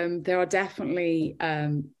 There are definitely,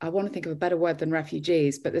 I want to think of a better word than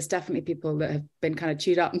refugees, but there's definitely people that have been kind of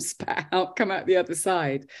chewed up and spat out, come out the other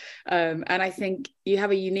side. And I think you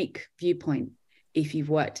have a unique viewpoint if you've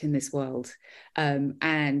worked in this world.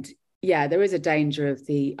 And yeah, there is a danger of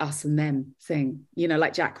the us and them thing,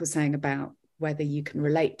 like Jack was saying about whether you can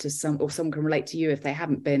relate to someone can relate to you if they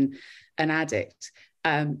haven't been an addict.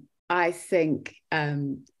 I think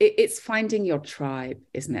it's finding your tribe,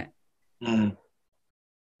 isn't it? Mm.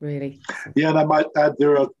 Really. Yeah, and I might add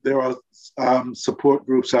there are support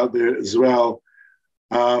groups out there as well,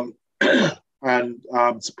 and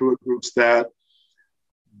support groups that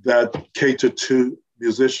cater to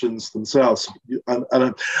musicians themselves.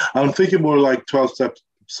 And I'm thinking more like 12-step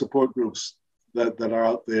support groups that are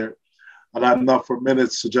out there. And I'm not for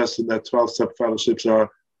minutes suggesting that 12-step fellowships are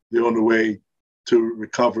the only way to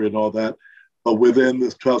recovery and all that. But within the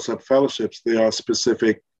 12-step fellowships, there are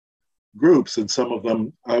specific groups, and some of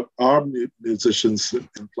them are musicians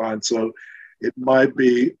inclined. So it might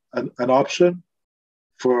be an option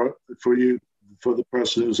for you, for the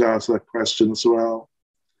person who's asked that question as well.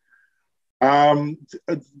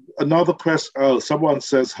 Another question, someone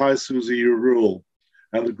says, "Hi, Suzi, you rule."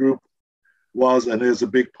 And the group was and is a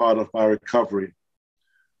big part of my recovery.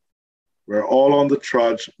 We're all on the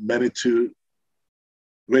trudge,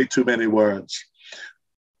 way too many words.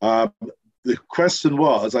 The question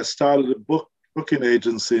was, I started a booking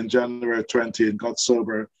agency in January 20 and got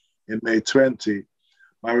sober in May 20.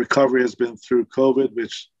 My recovery has been through COVID,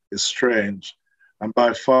 which is strange, and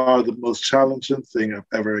by far the most challenging thing I've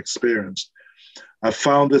ever experienced. I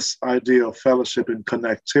found this idea of fellowship and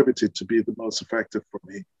connectivity to be the most effective for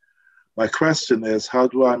me. My question is, how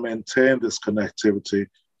do I maintain this connectivity,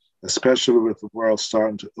 especially with the world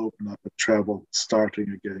starting to open up and travel starting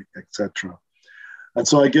again, etc.? And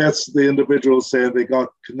so I guess the individual saying they got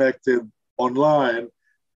connected online,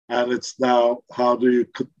 and it's now how do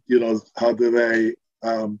they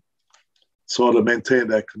sort of maintain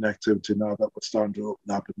that connectivity now that we're starting to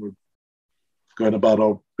open up and we're going about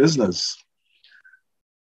our business?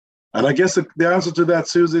 And I guess the answer to that,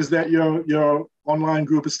 Suzi, is that your online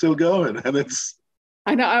group is still going, and it's.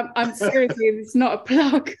 I know. I'm seriously. It's not a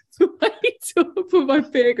plug for my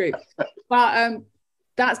peer group, but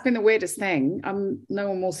that's been the weirdest thing. No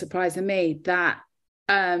one more surprised than me that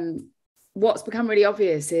what's become really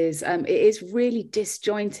obvious is it is really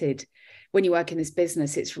disjointed when you work in this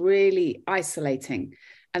business, it's really isolating.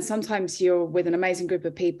 And sometimes you're with an amazing group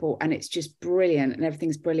of people and it's just brilliant and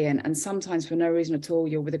everything's brilliant. And sometimes for no reason at all,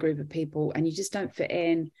 you're with a group of people and you just don't fit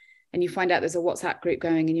in, and you find out there's a WhatsApp group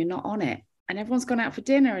going and you're not on it, and everyone's gone out for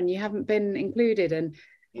dinner and you haven't been included. And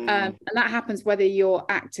that happens whether you're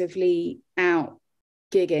actively out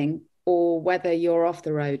gigging or whether you're off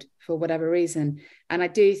the road for whatever reason. And I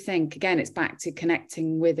do think, again, it's back to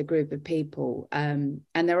connecting with a group of people. And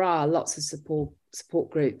there are lots of support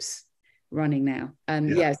groups running now.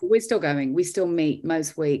 So we're still going. We still meet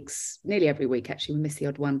most weeks, nearly every week, actually. We miss the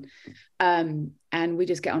odd one. And we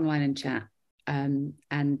just get online and chat. And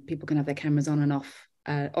people can have their cameras on and off,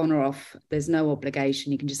 on or off. There's no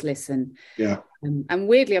obligation. You can just listen. Yeah. And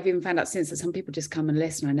weirdly, I've even found out since that some people just come and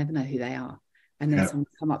listen. I never know who they are. And then someone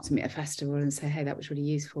come up to me at a festival and say, hey, that was really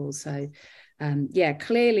useful. So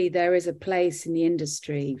clearly there is a place in the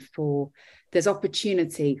industry there's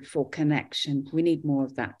opportunity for connection. We need more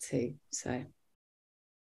of that too. So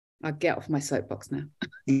I'll get off my soapbox now.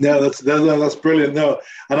 No, that's brilliant. No,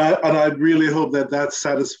 and I really hope that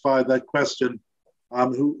satisfied that question.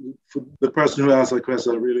 For the person who asked that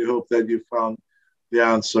question, I really hope that you found the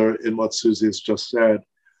answer in what Suzi has just said.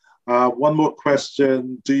 One more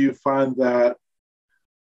question. Do you find that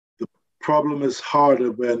the problem is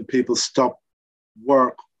harder when people stop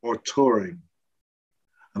work or touring?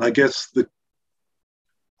 And I guess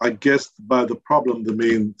by the problem, they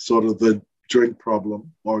mean sort of the drink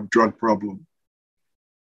problem or drug problem.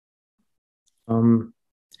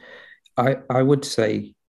 I would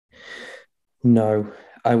say no.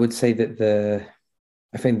 I would say that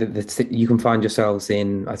I think that you can find yourselves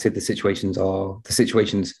in, I'd say the situations or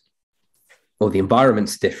the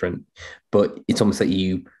environment's different, but it's almost like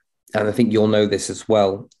and I think you'll know this as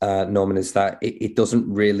well, Norman, is that it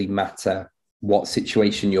doesn't really matter what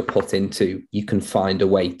situation you're put into. You can find a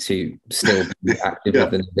way to still be active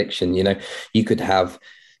with an addiction. You could have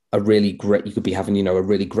you could be having, a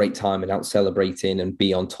really great time and out celebrating and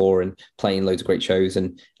be on tour and playing loads of great shows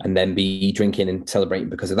and then be drinking and celebrating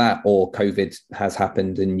because of that. Or COVID has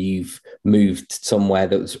happened and you've moved somewhere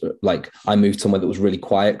that was like, I moved somewhere that was really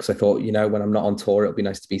quiet because I thought, when I'm not on tour, it'll be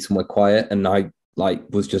nice to be somewhere quiet. And I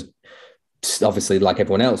was just obviously, like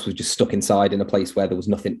everyone else, was just stuck inside in a place where there was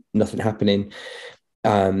nothing happening.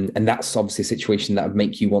 And that's obviously a situation that would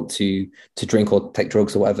make you want to drink or take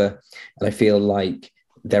drugs or whatever. And I feel like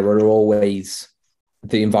there are always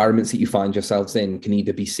the environments that you find yourselves in can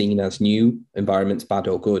either be seen as new environments, bad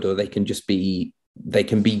or good, or they can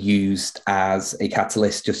be used as a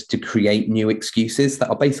catalyst just to create new excuses that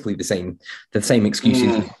are basically the same excuses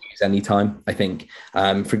you use anytime, I think.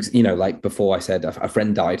 Like before I said, a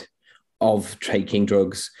friend died of taking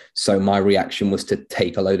drugs, so my reaction was to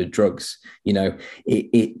take a load of drugs.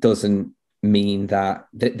 It doesn't mean that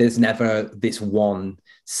there's never this one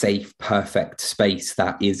safe, perfect space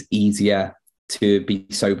that is easier to be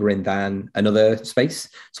sober in than another space.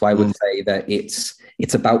 So I would say that it's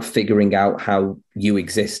about figuring out how you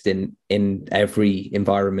exist in every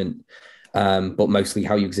environment, but mostly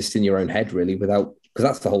how you exist in your own head, really, because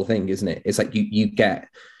that's the whole thing, isn't it? It's like you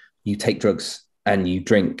take drugs and you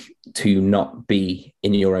drink to not be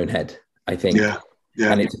in your own head, I think. Yeah.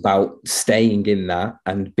 And it's about staying in that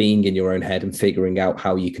and being in your own head and figuring out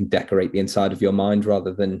how you can decorate the inside of your mind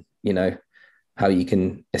rather than, how you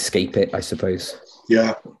can escape it, I suppose.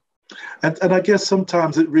 Yeah. And I guess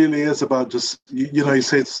sometimes it really is about just, you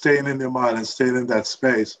say staying in your mind and staying in that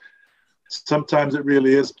space. Sometimes it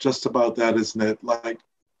really is just about that, isn't it? Like,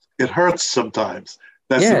 it hurts sometimes.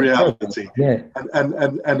 That's the reality. Yeah.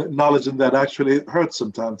 And acknowledging that actually it hurts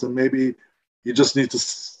sometimes. And maybe you just need to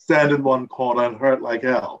stand in one corner and hurt like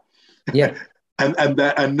hell. Yeah.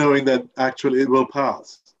 and knowing that actually it will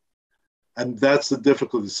pass. And that's the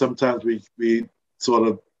difficulty. Sometimes we sort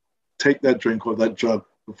of take that drink or that drug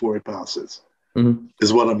before it passes,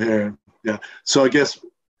 is what I'm hearing. Yeah. So I guess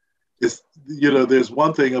it's, there's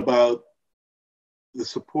one thing about the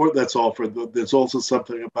support that's offered, but there's also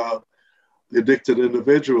something about the addicted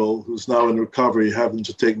individual who's now in recovery having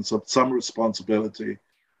to take some responsibility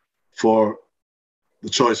for the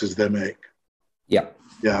choices they make. Yeah.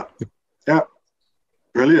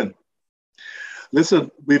 Brilliant.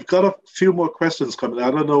 Listen, we've got a few more questions coming.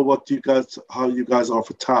 I don't know how you guys are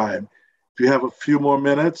for time. If you have a few more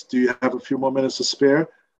minutes, do you have a few more minutes to spare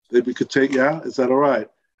that we could take? Yeah, is that all right?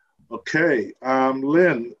 Okay,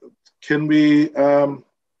 Lynn, can we?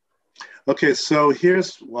 Okay, so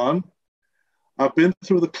here's one. I've been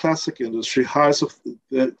through the classic industry highs of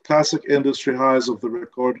the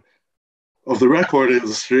record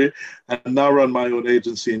industry, and now run my own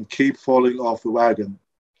agency and keep falling off the wagon.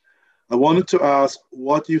 I wanted to ask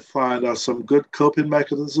what you find are some good coping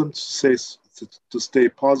mechanisms to stay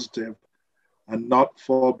positive and not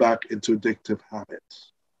fall back into addictive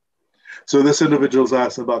habits. So this individual is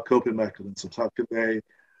asking about coping mechanisms. How can they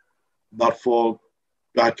not fall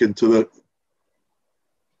back into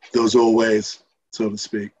those old ways, so to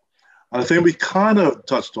speak? And I think we kind of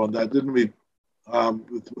touched on that, didn't we,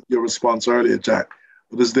 with your response earlier, Jack?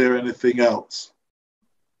 But is there anything else?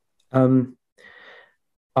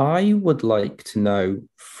 I would like to know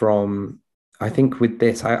from, I think with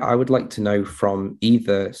this, I would like to know from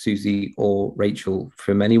either Suzi or Rachel,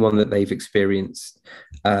 from anyone that they've experienced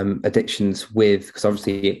addictions with, because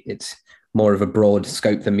obviously it's more of a broad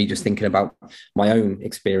scope than me just thinking about my own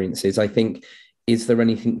experiences. I think, is there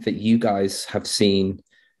anything that you guys have seen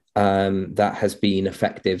that has been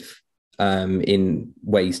effective in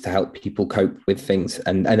ways to help people cope with things,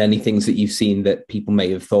 and any things that you've seen that people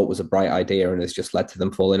may have thought was a bright idea and has just led to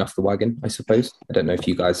them falling off the wagon, I suppose? I don't know if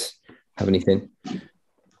you guys have anything.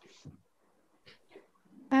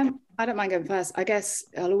 I don't mind going first. I guess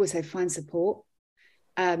I'll always say find support,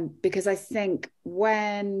 because I think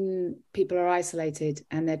when people are isolated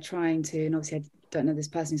and they're trying to, and obviously I don't know this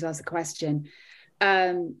person who's asked the question,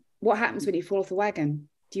 what happens when you fall off the wagon?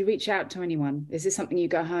 Do you reach out to anyone? Is this something you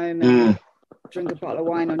go home and drink a bottle of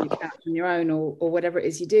wine on your couch on your own, or whatever it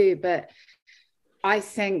is you do? But I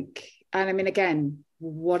think, and I mean, again,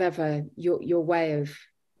 whatever your way of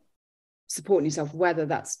supporting yourself, whether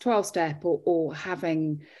that's 12-step or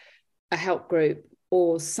having a help group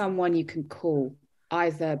or someone you can call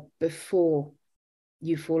either before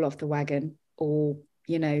you fall off the wagon, or,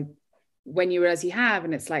 you know, when you realize you have,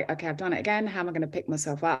 and it's like, okay, I've done it again. How am I going to pick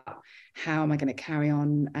myself up? How am I going to carry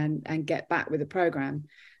on and get back with the program?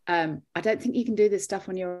 I don't think you can do this stuff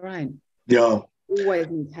on your own. Yeah. You always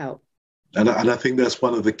need help. And I think that's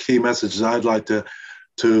one of the key messages I'd like to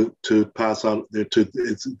pass out there.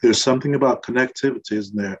 There's something about connectivity,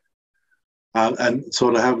 isn't there? And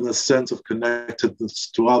sort of having a sense of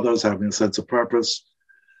connectedness to others, having a sense of purpose.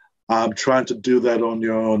 Trying to do that on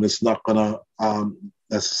your own is not going to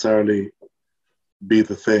necessarily be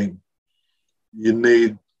the thing. You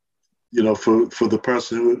need, you know, for the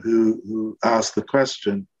person who asked the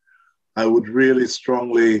question, I would really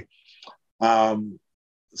strongly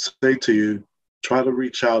say to you, try to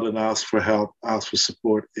reach out and ask for help, ask for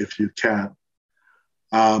support if you can.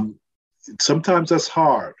 Sometimes that's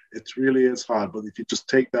hard. It really is hard. But if you just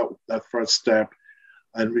take that first step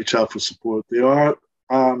and reach out for support, there are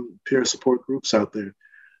peer support groups out there.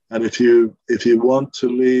 And if you want to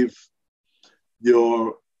leave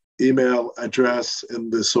your email address in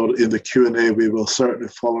the Q&A, we will certainly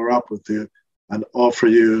follow up with you and offer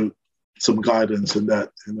you some guidance in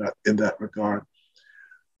that regard.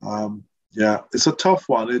 Yeah, it's a tough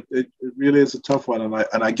one. It really is a tough one,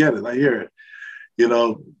 and I get it. I hear it. You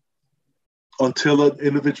know, until an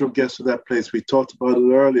individual gets to that place, we talked about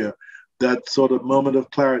it earlier, that sort of moment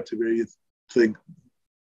of clarity where you think,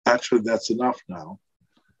 actually, that's enough now.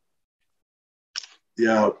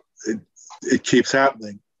 Yeah, it keeps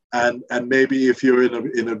happening, and maybe if you're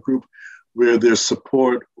in a group where there's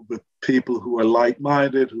support with people who are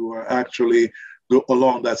like-minded, who are actually go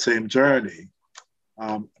along that same journey,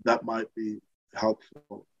 that might be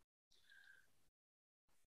helpful.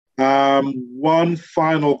 One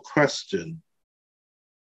final question.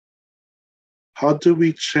 How do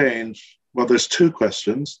we change? Well, there's two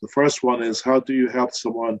questions. The first one is, how do you help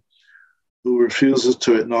someone who refuses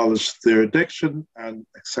to acknowledge their addiction and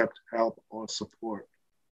accept help or support?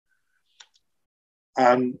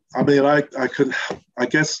 And I mean, I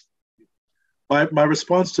guess my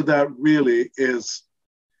response to that really is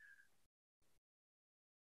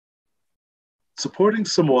supporting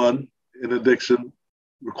someone in addiction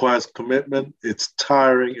requires commitment. It's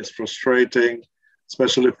tiring, it's frustrating,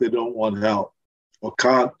 especially if they don't want help or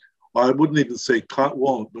can't. Or I wouldn't even say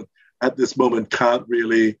won't, but at this moment can't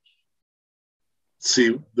really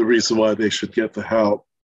see the reason why they should get the help.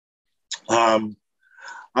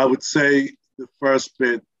 I would say the first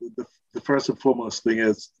bit, the first and foremost thing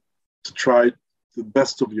is to try the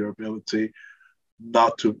best of your ability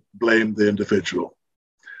not to blame the individual.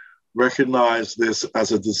 Recognize this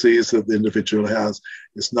as a disease that the individual has.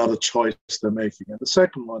 It's not a choice they're making. And the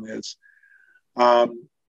second one is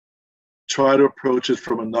try to approach it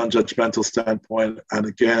from a non-judgmental standpoint. And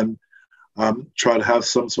again, try to have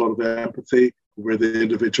some sort of empathy where the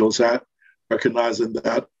individual's at, recognizing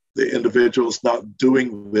that the individual's not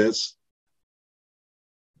doing this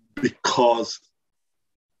because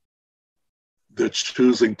they're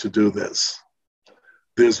choosing to do this.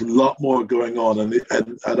 there's a lot more going on, and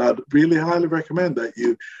I'd really highly recommend that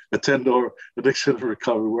you attend our addiction and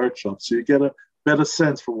recovery workshops so you get a better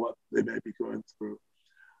sense for what they may be going through.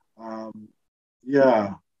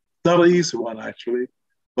 Yeah, not an easy one actually,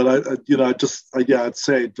 but I'd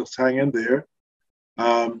say just hang in there,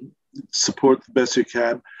 support the best you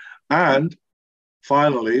can, and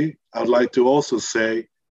finally, I'd like to also say,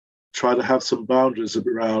 try to have some boundaries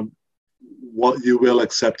around what you will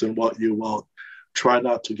accept and what you won't. Try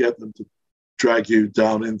not to get them to drag you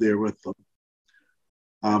down in there with them.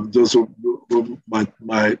 Those are my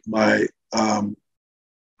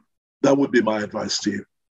that would be my advice to you.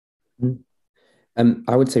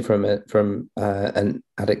 I would say from an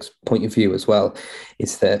addict's point of view as well,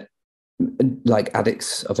 is that like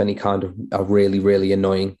addicts of any kind are really, really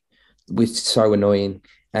annoying. We're so annoying,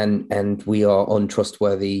 and we are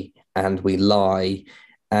untrustworthy, and we lie,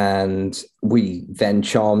 and we then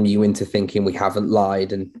charm you into thinking we haven't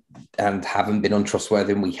lied and haven't been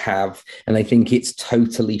untrustworthy, and we have. And I think it's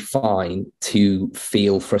totally fine to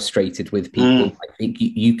feel frustrated with people. I think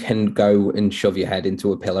you can go and shove your head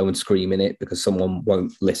into a pillow and scream in it because someone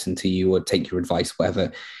won't listen to you or take your advice,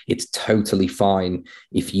 whatever. It's totally fine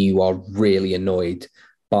if you are really annoyed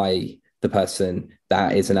by the person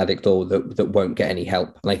that is an addict or that won't get any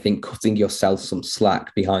help. And I think cutting yourself some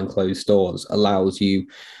slack behind closed doors allows you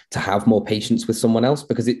to have more patience with someone else,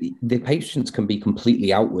 because the patience can be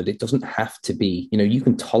completely outward. It doesn't have to be, you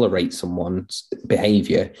can tolerate someone's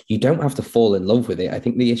behavior. You don't have to fall in love with it. I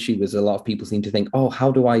think the issue is a lot of people seem to think, oh,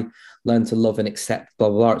 how do I learn to love and accept blah,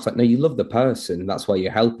 blah, blah. It's like, no, you love the person. That's why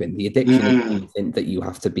you're helping. The addiction is something that you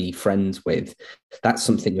have to be friends with. That's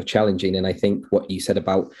something you're challenging. And I think what you said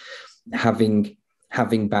about having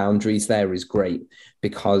boundaries there is great,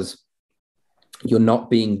 because you're not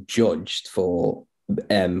being judged for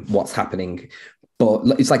what's happening. But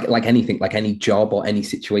it's like anything, like any job or any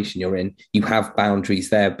situation you're in, you have boundaries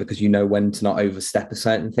there because you know when to not overstep a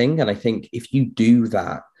certain thing. And I think if you do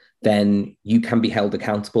that, then you can be held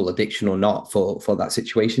accountable, addiction or not, for that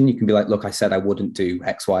situation. You can be like, look, I said I wouldn't do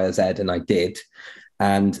X, Y, or Z, and I did.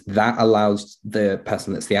 And that allows the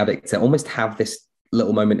person that's the addict to almost have this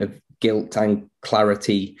little moment of guilt and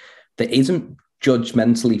clarity that isn't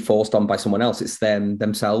judgmentally forced on by someone else. It's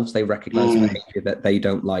themselves. They recognize the behavior that they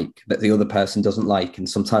don't like, that the other person doesn't like. And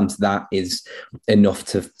sometimes that is enough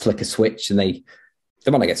to flick a switch, and they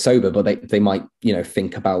might not get sober, but they might,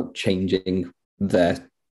 think about changing their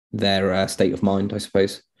state of mind, I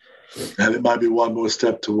suppose. And it might be one more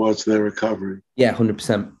step towards their recovery. Yeah,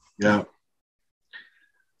 100%. Yeah.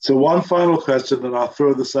 So one final question, and I'll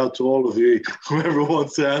throw this out to all of you, whoever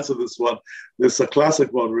wants to answer this one. It's a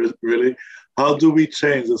classic one, really. How do we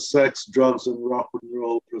change the sex, drugs, and rock and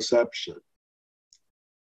roll perception?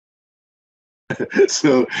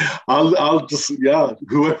 So I'll just,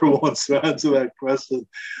 whoever wants to answer that question,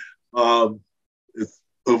 it's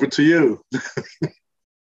over to you.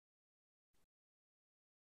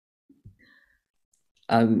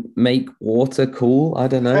 Make water cool. I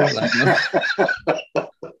don't know.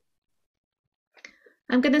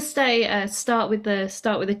 I'm going to start with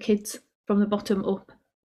the kids from the bottom up,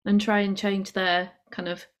 and try and change their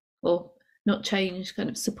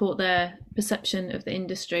support their perception of the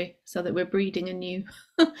industry, so that we're breeding a new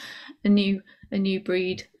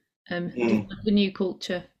breed, a new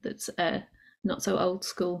culture that's not so old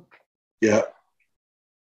school. Yeah.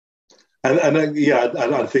 And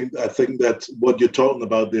I think that what you're talking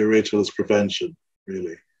about there, Rachel, is prevention,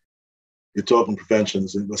 really. You're talking prevention.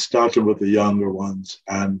 We're starting with the younger ones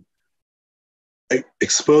and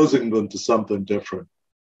exposing them to something different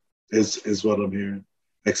is what I'm hearing.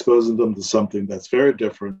 Exposing them to something that's very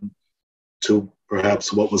different to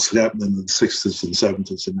perhaps what was happening in the 60s and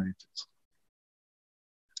 70s and 80s.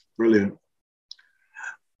 Brilliant.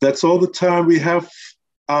 That's all the time we have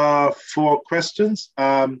for questions.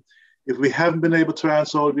 If we haven't been able to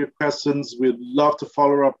answer all of your questions, we'd love to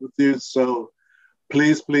follow up with you. So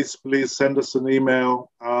please send us an email,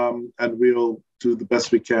 and we'll do the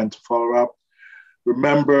best we can to follow up.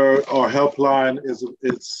 Remember, our helpline is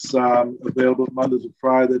available Monday to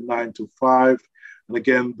Friday, 9 to 5. And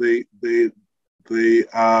again, the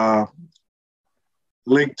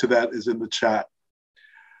link to that is in the chat,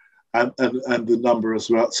 and the number as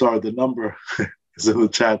well. Sorry, the number is in the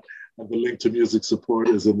chat, and the link to music support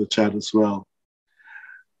is in the chat as well.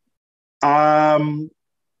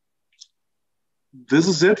 This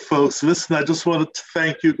is it, folks. Listen, I just wanted to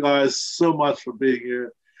thank you guys so much for being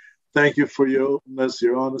here. Thank you for your openness,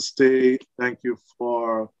 your honesty. Thank you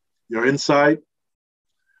for your insight.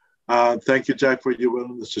 Thank you, Jack, for your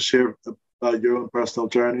willingness to share about your own personal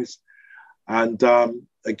journeys. And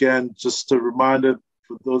again, just a reminder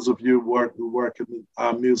for those of you who work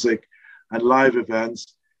in music and live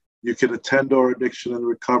events, you can attend our addiction and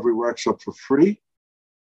recovery workshop for free.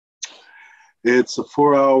 It's a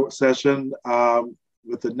 4-hour session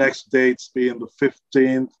with the next dates being the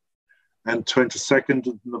 15th and 22nd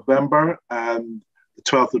of November and the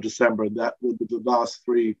 12th of December. That will be the last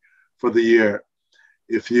 3 for the year.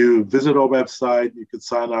 If you visit our website, you can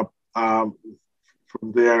sign up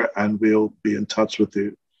from there and we'll be in touch with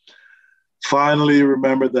you. Finally,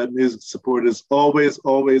 remember that music support is always,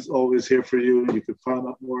 always, always here for you. You can find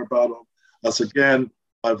out more about us again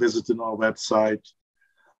by visiting our website.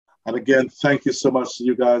 And again, thank you so much to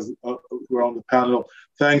you guys who are on the panel.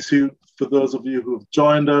 Thanks you for those of you who have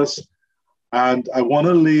joined us. And I want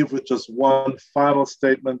to leave with just one final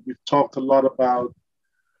statement. We've talked a lot about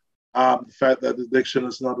the fact that addiction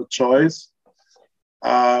is not a choice,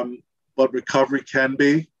 but recovery can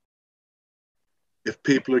be if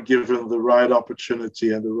people are given the right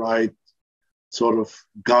opportunity and the right sort of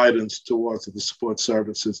guidance towards the support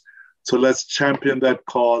services. So let's champion that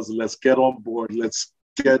cause. Let's get on board. Let's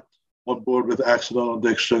get on board with action on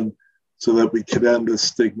addiction so that we can end this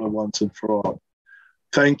stigma once and for all.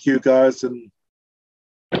 Thank you, guys, and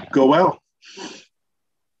go well.